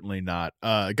 No, certainly not.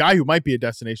 A guy who might be a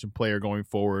destination player going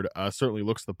forward certainly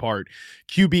looks the part.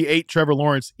 QB 8, Trevor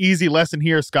Lawrence. Easy lesson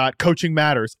here, Scott. Coaching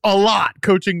matters a lot.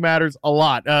 Coaching matters a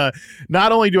lot.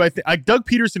 Not only do I think Doug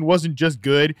Peterson wasn't just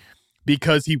good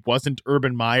because he wasn't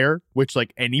Urban Meyer, which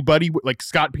like anybody, like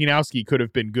Scott Pianowski could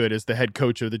have been good as the head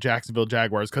coach of the Jacksonville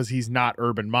Jaguars because he's not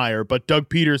Urban Meyer. But Doug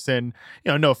Peterson,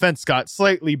 no offense, Scott,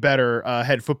 slightly better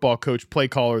head football coach, play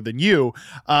caller than you.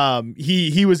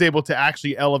 He was able to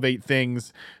actually elevate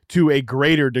things to a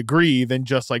greater degree than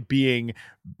just like being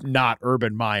not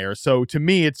Urban Meyer. So to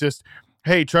me, it's just,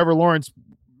 hey, Trevor Lawrence,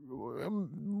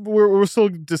 we're still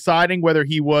deciding whether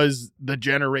he was the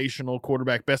generational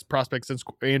quarterback, best prospect since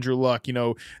Andrew Luck,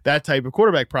 that type of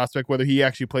quarterback prospect, whether he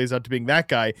actually plays out to being that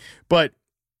guy. But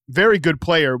very good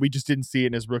player. We just didn't see it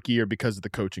in his rookie year because of the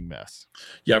coaching mess.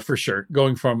 Yeah, for sure.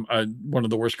 Going from one of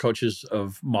the worst coaches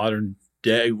of modern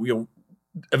day,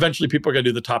 eventually people are going to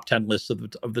do the top 10 list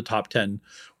of the top 10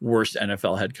 worst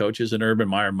NFL head coaches, and Urban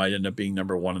Meyer might end up being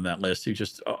number 1 on that list. He's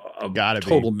just a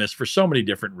total miss for so many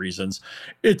different reasons.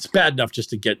 It's bad enough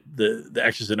just to get the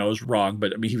X's and O's wrong,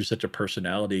 but I mean, he was such a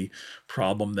personality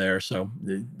problem there, so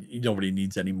nobody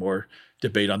needs any more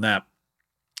debate on that.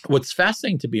 What's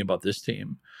fascinating to me about this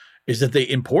team is that they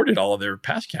imported all of their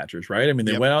pass catchers, right? I mean,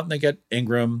 they went out and they got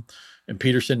Ingram, and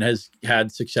Peterson has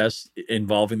had success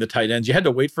involving the tight ends. You had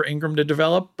to wait for Ingram to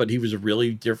develop, but he was a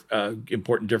really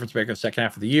important difference maker in the second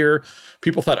half of the year.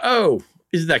 People thought, oh,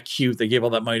 isn't that cute? They gave all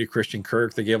that money to Christian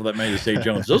Kirk. They gave all that money to Zay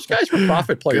Jones. Those guys were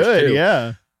profit players too.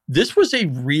 Yeah. This was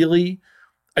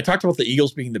I talked about the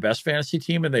Eagles being the best fantasy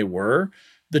team, and they were.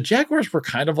 The Jaguars were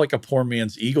kind of like a poor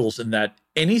man's Eagles in that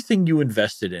anything you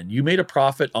invested in, you made a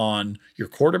profit on your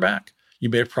quarterback, You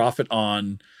made a profit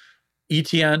on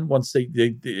ETN once they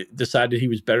decided he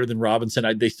was better than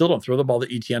Robinson. They still don't throw the ball to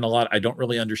ETN a lot. I don't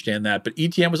really understand that. But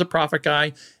ETN was a profit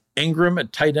guy. Ingram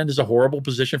at tight end is a horrible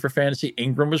position for fantasy.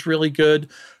 Ingram was really good.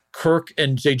 Kirk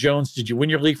and Zay Jones, did you win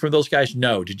your league from those guys?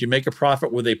 No. Did you make a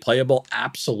profit? Were they playable?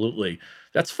 Absolutely.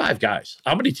 That's 5 guys.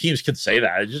 How many teams can say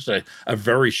that? It's just a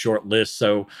very short list.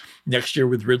 So next year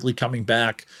with Ridley coming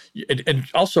back, and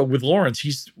also with Lawrence,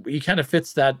 he kind of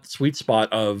fits that sweet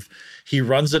spot of he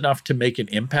runs enough to make an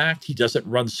impact. He doesn't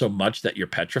run so much that you're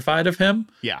petrified of him.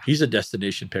 Yeah. He's a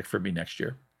destination pick for me next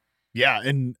year. Yeah.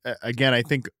 And again, I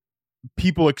think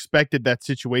people expected that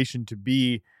situation to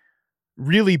be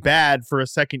really bad for a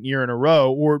second year in a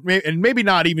row, and maybe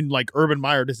not even like Urban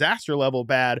Meyer disaster level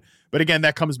bad. But again,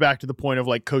 that comes back to the point of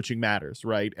like coaching matters,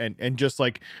 right? And just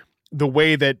like the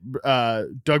way that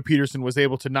Doug Peterson was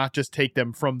able to not just take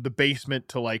them from the basement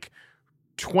to like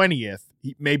 20th,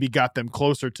 he maybe got them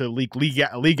closer to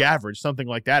league average, something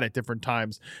like that at different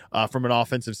times from an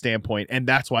offensive standpoint. And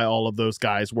that's why all of those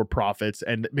guys were profits.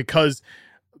 And because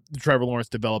Trevor Lawrence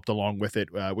developed along with it,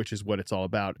 which is what it's all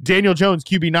about. Daniel Jones,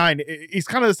 QB9, he's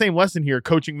kind of the same lesson here.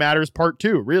 Coaching matters part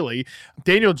 2, really.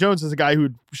 Daniel Jones is a guy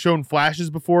who'd shown flashes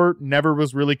before, never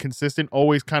was really consistent,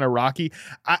 always kind of rocky.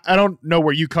 I don't know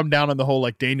where you come down on the whole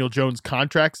like Daniel Jones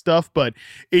contract stuff, but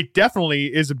it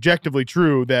definitely is objectively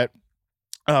true that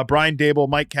Brian Daboll,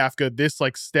 Mike Kafka, this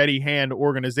like steady hand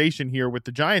organization here with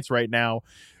the Giants right now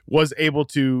was able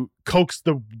to coax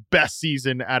the best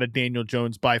season out of Daniel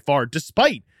Jones by far,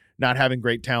 despite not having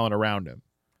great talent around him.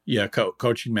 Yeah,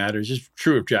 coaching matters. It's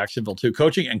true of Jacksonville too.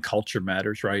 Coaching and culture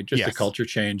matters, right? Just the culture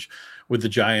change with the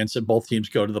Giants, and both teams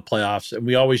go to the playoffs. And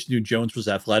we always knew Jones was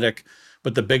athletic,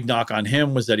 but the big knock on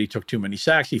him was that he took too many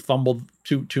sacks. He fumbled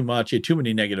too much. He had too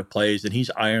many negative plays, and he's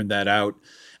ironed that out.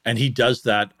 And he does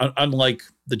that, unlike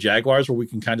the Jaguars, where we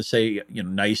can kind of say,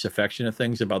 nice, affectionate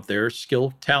things about their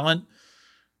skill talent.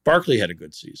 Barkley had a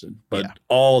good season, but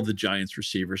all of the Giants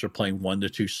receivers are playing 1 to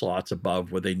 2 slots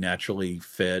above where they naturally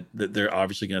fit. That they're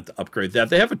obviously going to have to upgrade that.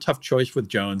 They have a tough choice with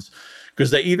Jones because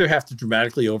they either have to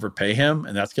dramatically overpay him,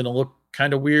 and that's going to look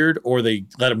kind of weird, or they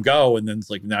let him go, and then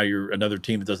it's like now you're another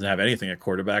team that doesn't have anything at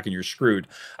quarterback, and you're screwed.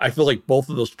 I feel like both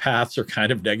of those paths are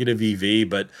kind of negative EV,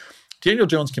 but Daniel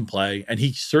Jones can play, and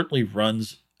he certainly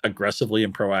runs aggressively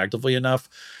and proactively enough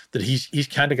that he's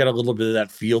kind of got a little bit of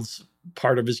that Fields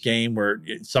part of his game where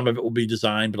some of it will be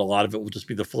designed, but a lot of it will just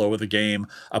be the flow of the game.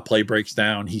 A play breaks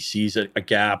down. He sees a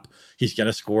gap. He's going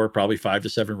to score probably 5 to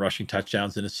 7 rushing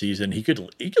touchdowns in a season. He could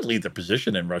lead the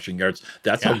position in rushing yards.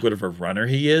 That's how good of a runner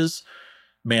he is.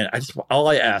 Man, all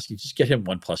I ask is just get him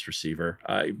 1+ receiver.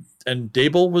 And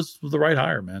Daboll was the right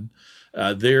hire, man.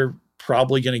 They're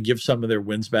probably going to give some of their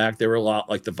wins back. They were a lot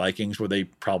like the Vikings where they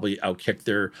probably outkicked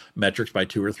their metrics by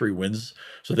 2 or 3 wins.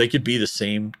 So they could be the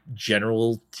same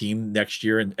general team next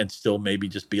year and still maybe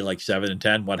just be like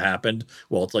 7-10. What happened?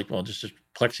 Well, it's like, just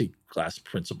plexiglass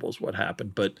principles, what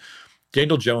happened. But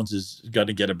Daniel Jones is going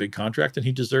to get a big contract, and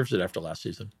he deserves it after last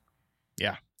season.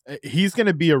 Yeah. He's going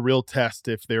to be a real test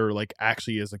if there like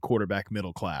actually is a quarterback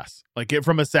middle class, like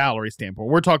from a salary standpoint.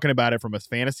 We're talking about it from a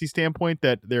fantasy standpoint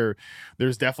that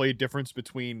there's definitely a difference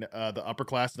between the upper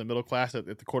class and the middle class at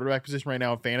the quarterback position right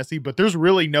now in fantasy, but there's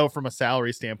really from a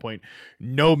salary standpoint,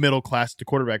 no middle class to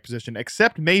quarterback position,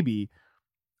 except maybe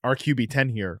our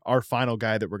QB10 here, our final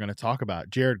guy that we're going to talk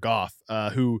about, Jared Goff,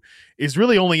 who is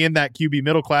really only in that QB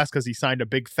middle class because he signed a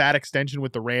big fat extension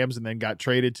with the Rams and then got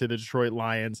traded to the Detroit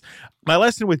Lions. My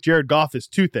lesson with Jared Goff is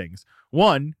 2 things.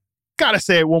 1, got to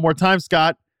say it one more time,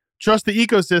 Scott, trust the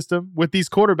ecosystem with these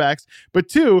quarterbacks. But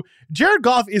 2, Jared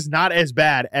Goff is not as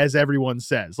bad as everyone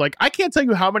says. Like, I can't tell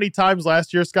you how many times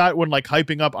last year, Scott, when like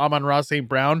hyping up Amon-Ra St.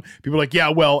 Brown, people are like, yeah,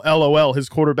 well, LOL, his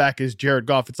quarterback is Jared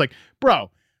Goff. It's like,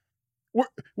 bro,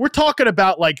 we're talking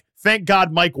about like, thank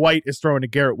God Mike White is throwing to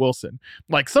Garrett Wilson.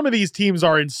 Like, some of these teams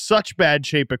are in such bad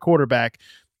shape at quarterback.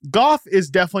 Goff is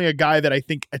definitely a guy that I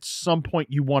think at some point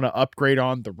you want to upgrade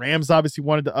on. The Rams obviously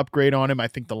wanted to upgrade on him. I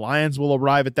think the Lions will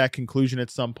arrive at that conclusion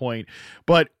at some point.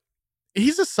 But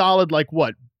he's a solid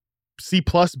C+,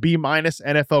 B-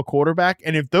 NFL quarterback.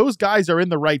 And if those guys are in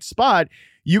the right spot,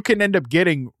 you can end up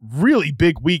getting really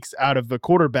big weeks out of the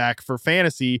quarterback for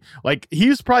fantasy. Like,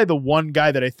 he's probably the one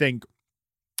guy that I think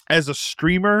as a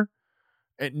streamer,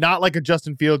 not like a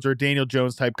Justin Fields or a Daniel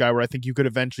Jones type guy where I think you could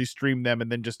eventually stream them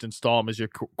and then just install him as your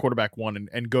quarterback 1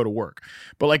 and go to work.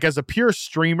 But like as a pure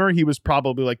streamer, he was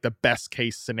probably like the best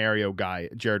case scenario guy,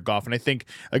 Jared Goff. And I think,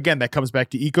 again, that comes back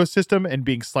to ecosystem and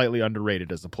being slightly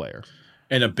underrated as a player.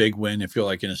 And a big win if you're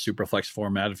like in a super flex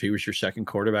format, if he was your second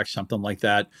quarterback, something like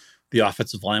that. The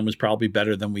offensive line was probably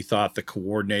better than we thought. The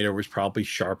coordinator was probably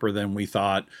sharper than we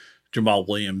thought. Jamal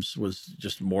Williams was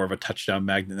just more of a touchdown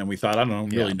magnet than we thought. I don't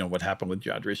really know what happened with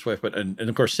DeAndre Swift, but and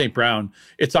of course St. Brown.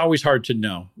 It's always hard to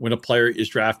know when a player is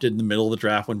drafted in the middle of the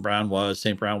draft. When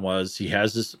St. Brown was, he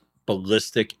has this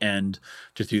ballistic end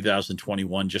to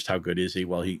 2021. Just how good is he?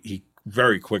 Well, he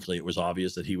very quickly, it was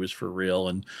obvious that he was for real,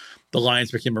 and the Lions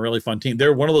became a really fun team.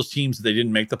 They're one of those teams that they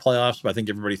didn't make the playoffs, but I think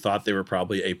everybody thought they were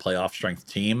probably a playoff strength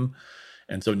team.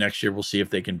 And so next year we'll see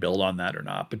if they can build on that or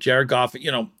not. But Jared Goff,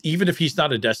 even if he's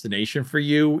not a destination for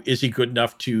you, is he good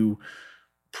enough to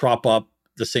prop up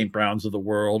the St. Browns of the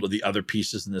world or the other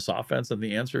pieces in this offense? And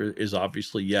the answer is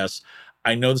obviously yes.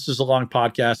 I know this is a long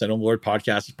podcast. I know Lord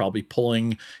Podcast is probably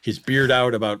pulling his beard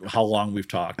out about how long we've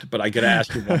talked, but I got to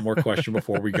ask you one more question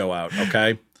before we go out,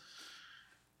 okay?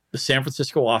 The San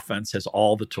Francisco offense has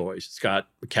all the toys. It's got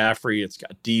McCaffrey, it's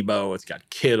got Debo, it's got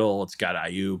Kittle, it's got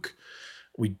Ayuk.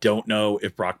 We don't know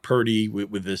if Brock Purdy,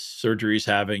 with this surgery he's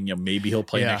having, maybe he'll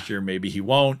play next year, maybe he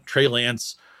won't. Trey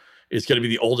Lance is going to be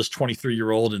the oldest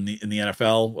 23-year-old in the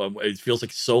NFL. It feels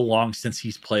like so long since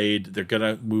he's played. They're going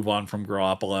to move on from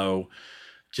Garoppolo.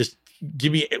 Just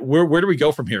give me where do we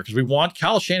go from here? Because we want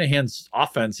Kyle Shanahan's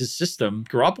offense, his system.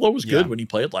 Garoppolo was good when he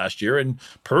played last year, and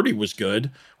Purdy was good.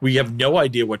 We have no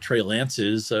idea what Trey Lance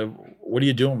is. What are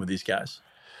you doing with these guys?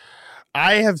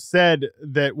 I have said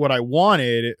that what I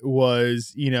wanted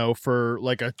was, for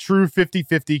like a true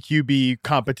 50-50 QB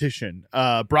competition.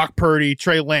 Brock Purdy,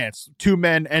 Trey Lance, 2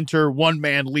 men enter, 1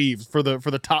 man leaves for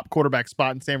the top quarterback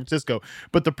spot in San Francisco.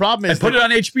 But the problem is, and put it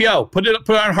on HBO. Put it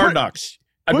on Hard Knocks.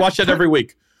 I'd watch that every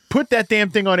week. Put that damn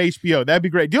thing on HBO. That'd be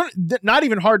great. Not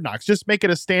even Hard Knocks. Just make it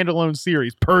a standalone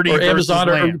series. Purdy or Amazon,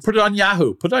 or put it on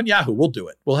Yahoo. Put it on Yahoo. We'll do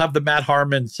it. We'll have the Matt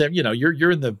Harmon.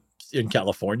 You're in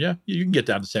California. You can get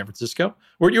down to San Francisco.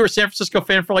 Were you a San Francisco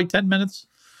fan for like 10 minutes?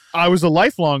 I was a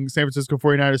lifelong San Francisco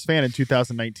 49ers fan in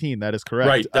 2019. That is correct.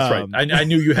 Right. That's right. I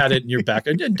knew you had it in your back.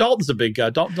 And Dalton's a big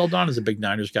Dalton is a big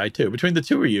Niners guy too. Between the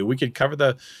two of you, we could cover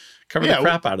the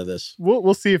crap out of this.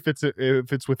 We'll see if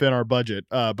it's within our budget.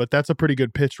 But that's a pretty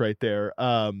good pitch right there.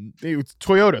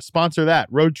 Toyota, sponsor that.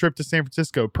 Road trip to San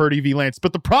Francisco, Purdy v. Lance.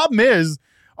 But the problem is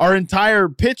our entire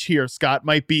pitch here, Scott,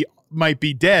 might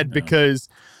be dead because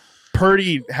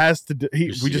Purdy has to,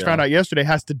 we just found out yesterday,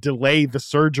 has to delay the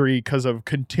surgery because of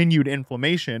continued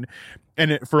inflammation.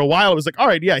 And for a while, it was like, all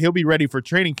right, yeah, he'll be ready for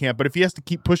training camp. But if he has to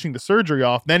keep pushing the surgery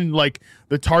off, then like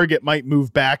the target might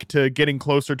move back to getting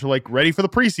closer to like ready for the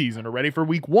preseason or ready for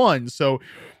week 1. So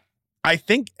I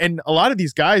think, and a lot of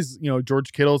these guys,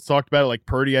 George Kittle's talked about it, like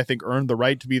Purdy, I think, earned the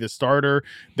right to be the starter.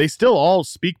 They still all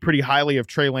speak pretty highly of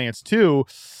Trey Lance too.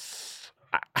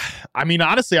 I mean,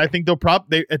 honestly, I think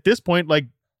they at this point, like,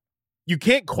 you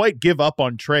can't quite give up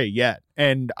on Trey yet.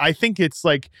 And I think it's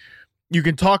like, you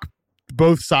can talk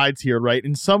both sides here, right?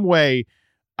 In some way,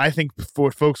 I think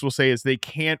what folks will say is they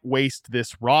can't waste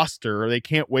this roster or they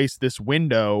can't waste this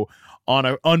window on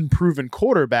an unproven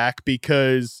quarterback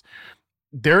because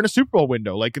they're in a Super Bowl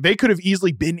window. Like, they could have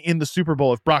easily been in the Super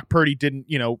Bowl if Brock Purdy didn't,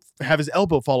 have his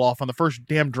elbow fall off on the first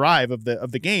damn drive of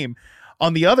the game.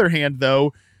 On the other hand,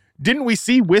 though, didn't we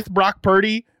see with Brock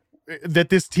Purdy that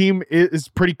this team is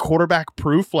pretty quarterback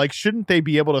proof? Like, shouldn't they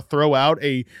be able to throw out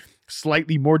a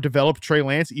slightly more developed Trey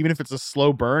Lance, even if it's a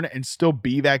slow burn, and still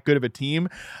be that good of a team?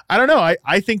 I don't know.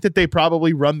 I think that they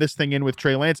probably run this thing in with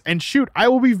Trey Lance. And shoot, I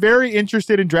will be very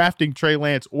interested in drafting Trey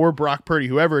Lance or Brock Purdy,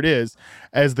 whoever it is,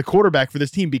 as the quarterback for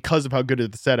this team because of how good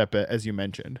of the setup, as you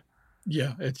mentioned.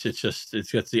 Yeah, it's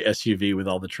got the SUV with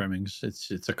all the trimmings.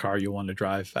 It's a car you want to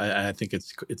drive. I think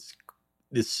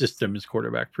this system is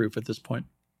quarterback proof at this point.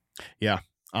 Yeah,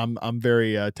 I'm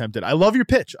very tempted. I love your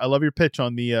pitch. I love your pitch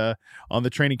on the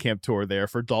training camp tour there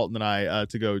for Dalton and I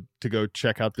to go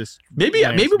check out this. Maybe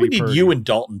we need you and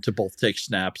Dalton to both take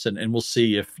snaps, and we'll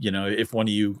see if one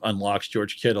of you unlocks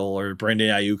George Kittle or Brandon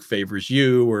Ayuk favors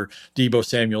you or Debo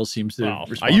Samuel seems to.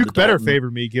 Respond Ayuk to better favor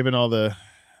me given all the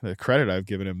credit I've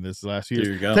given him this last year.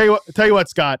 There you go. Tell you what,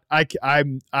 Scott.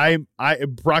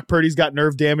 Brock Purdy's got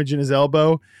nerve damage in his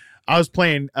elbow. I was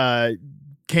playing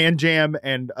Can Jam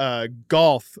and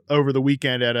golf over the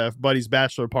weekend at a buddy's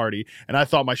bachelor party, and I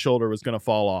thought my shoulder was going to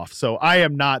fall off. So I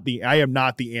am not the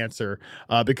answer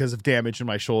because of damage in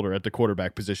my shoulder at the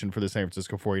quarterback position for the San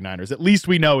Francisco 49ers. At least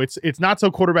we know it's not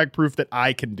so quarterback proof that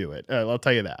I can do it. I'll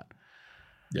tell you that.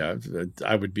 Yeah,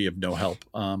 I would be of no help.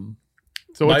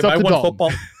 So what's up to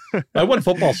Dalton? My one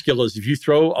football skill is if you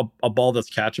throw a ball that's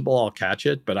catchable, I'll catch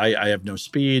it, but I have no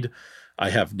speed. I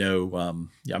have no,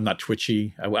 I'm not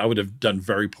twitchy. I would have done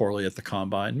very poorly at the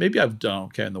combine. Maybe I've done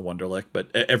okay in the Wonderlic, but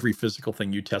every physical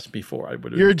thing you test me for, I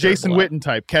would have. You're a Jason Witten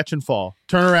type, catch and fall,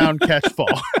 turn around, catch,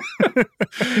 fall.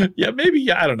 Yeah, maybe.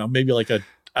 Yeah, I don't know. Maybe like a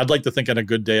I'd like to think on a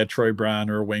good day of Troy Brown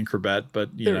or Wayne Corbett, but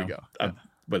you know,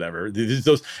 whatever.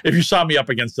 Those, if you saw me up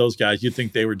against those guys, you'd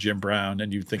think they were Jim Brown,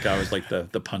 and you'd think I was like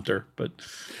the punter. But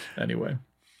anyway,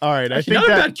 all right. Actually, I think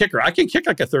not a bad kicker. I can kick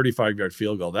like a 35-yard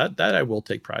field goal. That I will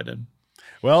take pride in.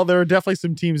 Well, there are definitely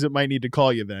some teams that might need to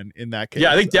call you then in that case.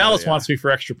 Yeah, I think Dallas wants me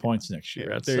for extra points next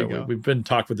year. There you go. We've been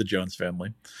talking with the Jones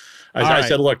family. I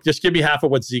said, look, just give me half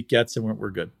of what Zeke gets, and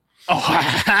we're good. Oh,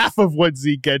 half of what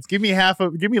Zeke gets. Give me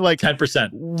like 10%.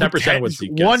 10% of what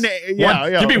Zeke gets.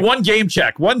 Give me one game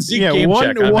check. One Zeke game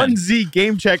check. One Zeke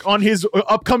game check on his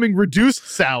upcoming reduced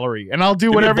salary, and I'll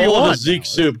do whatever you want. Give me a bowl of the Zeke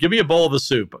soup. Give me a bowl of the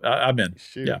soup. I'm in.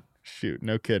 Shoot.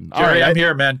 No kidding. Jerry, all right, I'm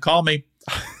here, man. Call me.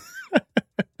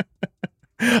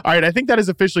 All right, I think that is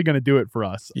officially going to do it for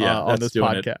us on this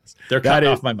podcast. They're cutting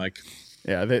off my mic.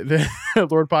 Yeah, the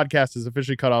Lord Podcast is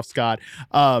officially cut off Scott.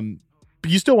 But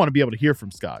you still want to be able to hear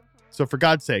from Scott. So for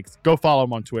God's sakes, go follow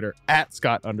him on Twitter at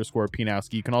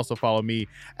Scott_Pianowski. You can also follow me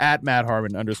at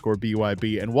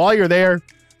MattHarmon_BYB. And while you're there,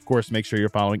 of course, make sure you're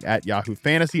following at Yahoo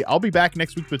Fantasy. I'll be back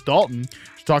next week with Dalton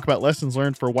to talk about lessons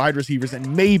learned for wide receivers,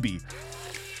 and maybe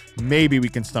we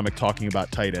can stomach talking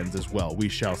about tight ends as well. We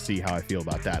shall see how I feel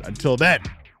about that. Until then,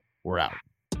 we're out.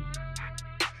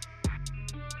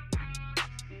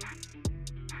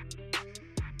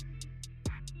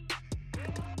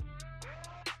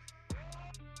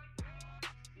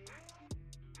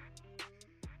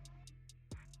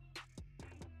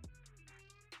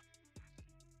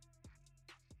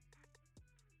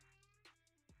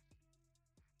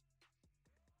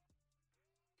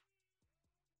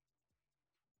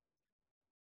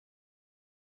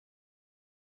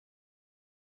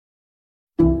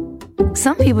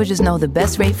 Some people just know the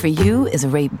best rate for you is a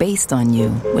rate based on you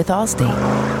with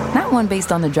Allstate. Not one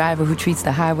based on the driver who treats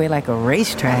the highway like a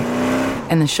racetrack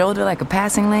and the shoulder like a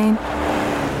passing lane.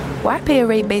 Why pay a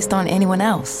rate based on anyone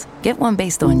else? Get one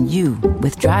based on you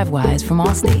with DriveWise from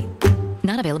Allstate.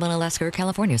 Not available in Alaska or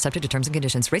California, subject to terms and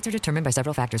conditions. Rates are determined by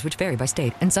several factors, which vary by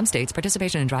state. In some states,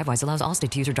 participation in DriveWise allows Allstate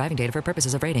to use your driving data for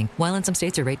purposes of rating. While in some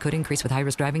states, your rate could increase with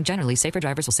high-risk driving. Generally, safer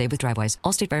drivers will save with DriveWise.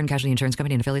 Allstate Fire and Casualty Insurance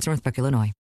Company and affiliates, Northbrook, Illinois.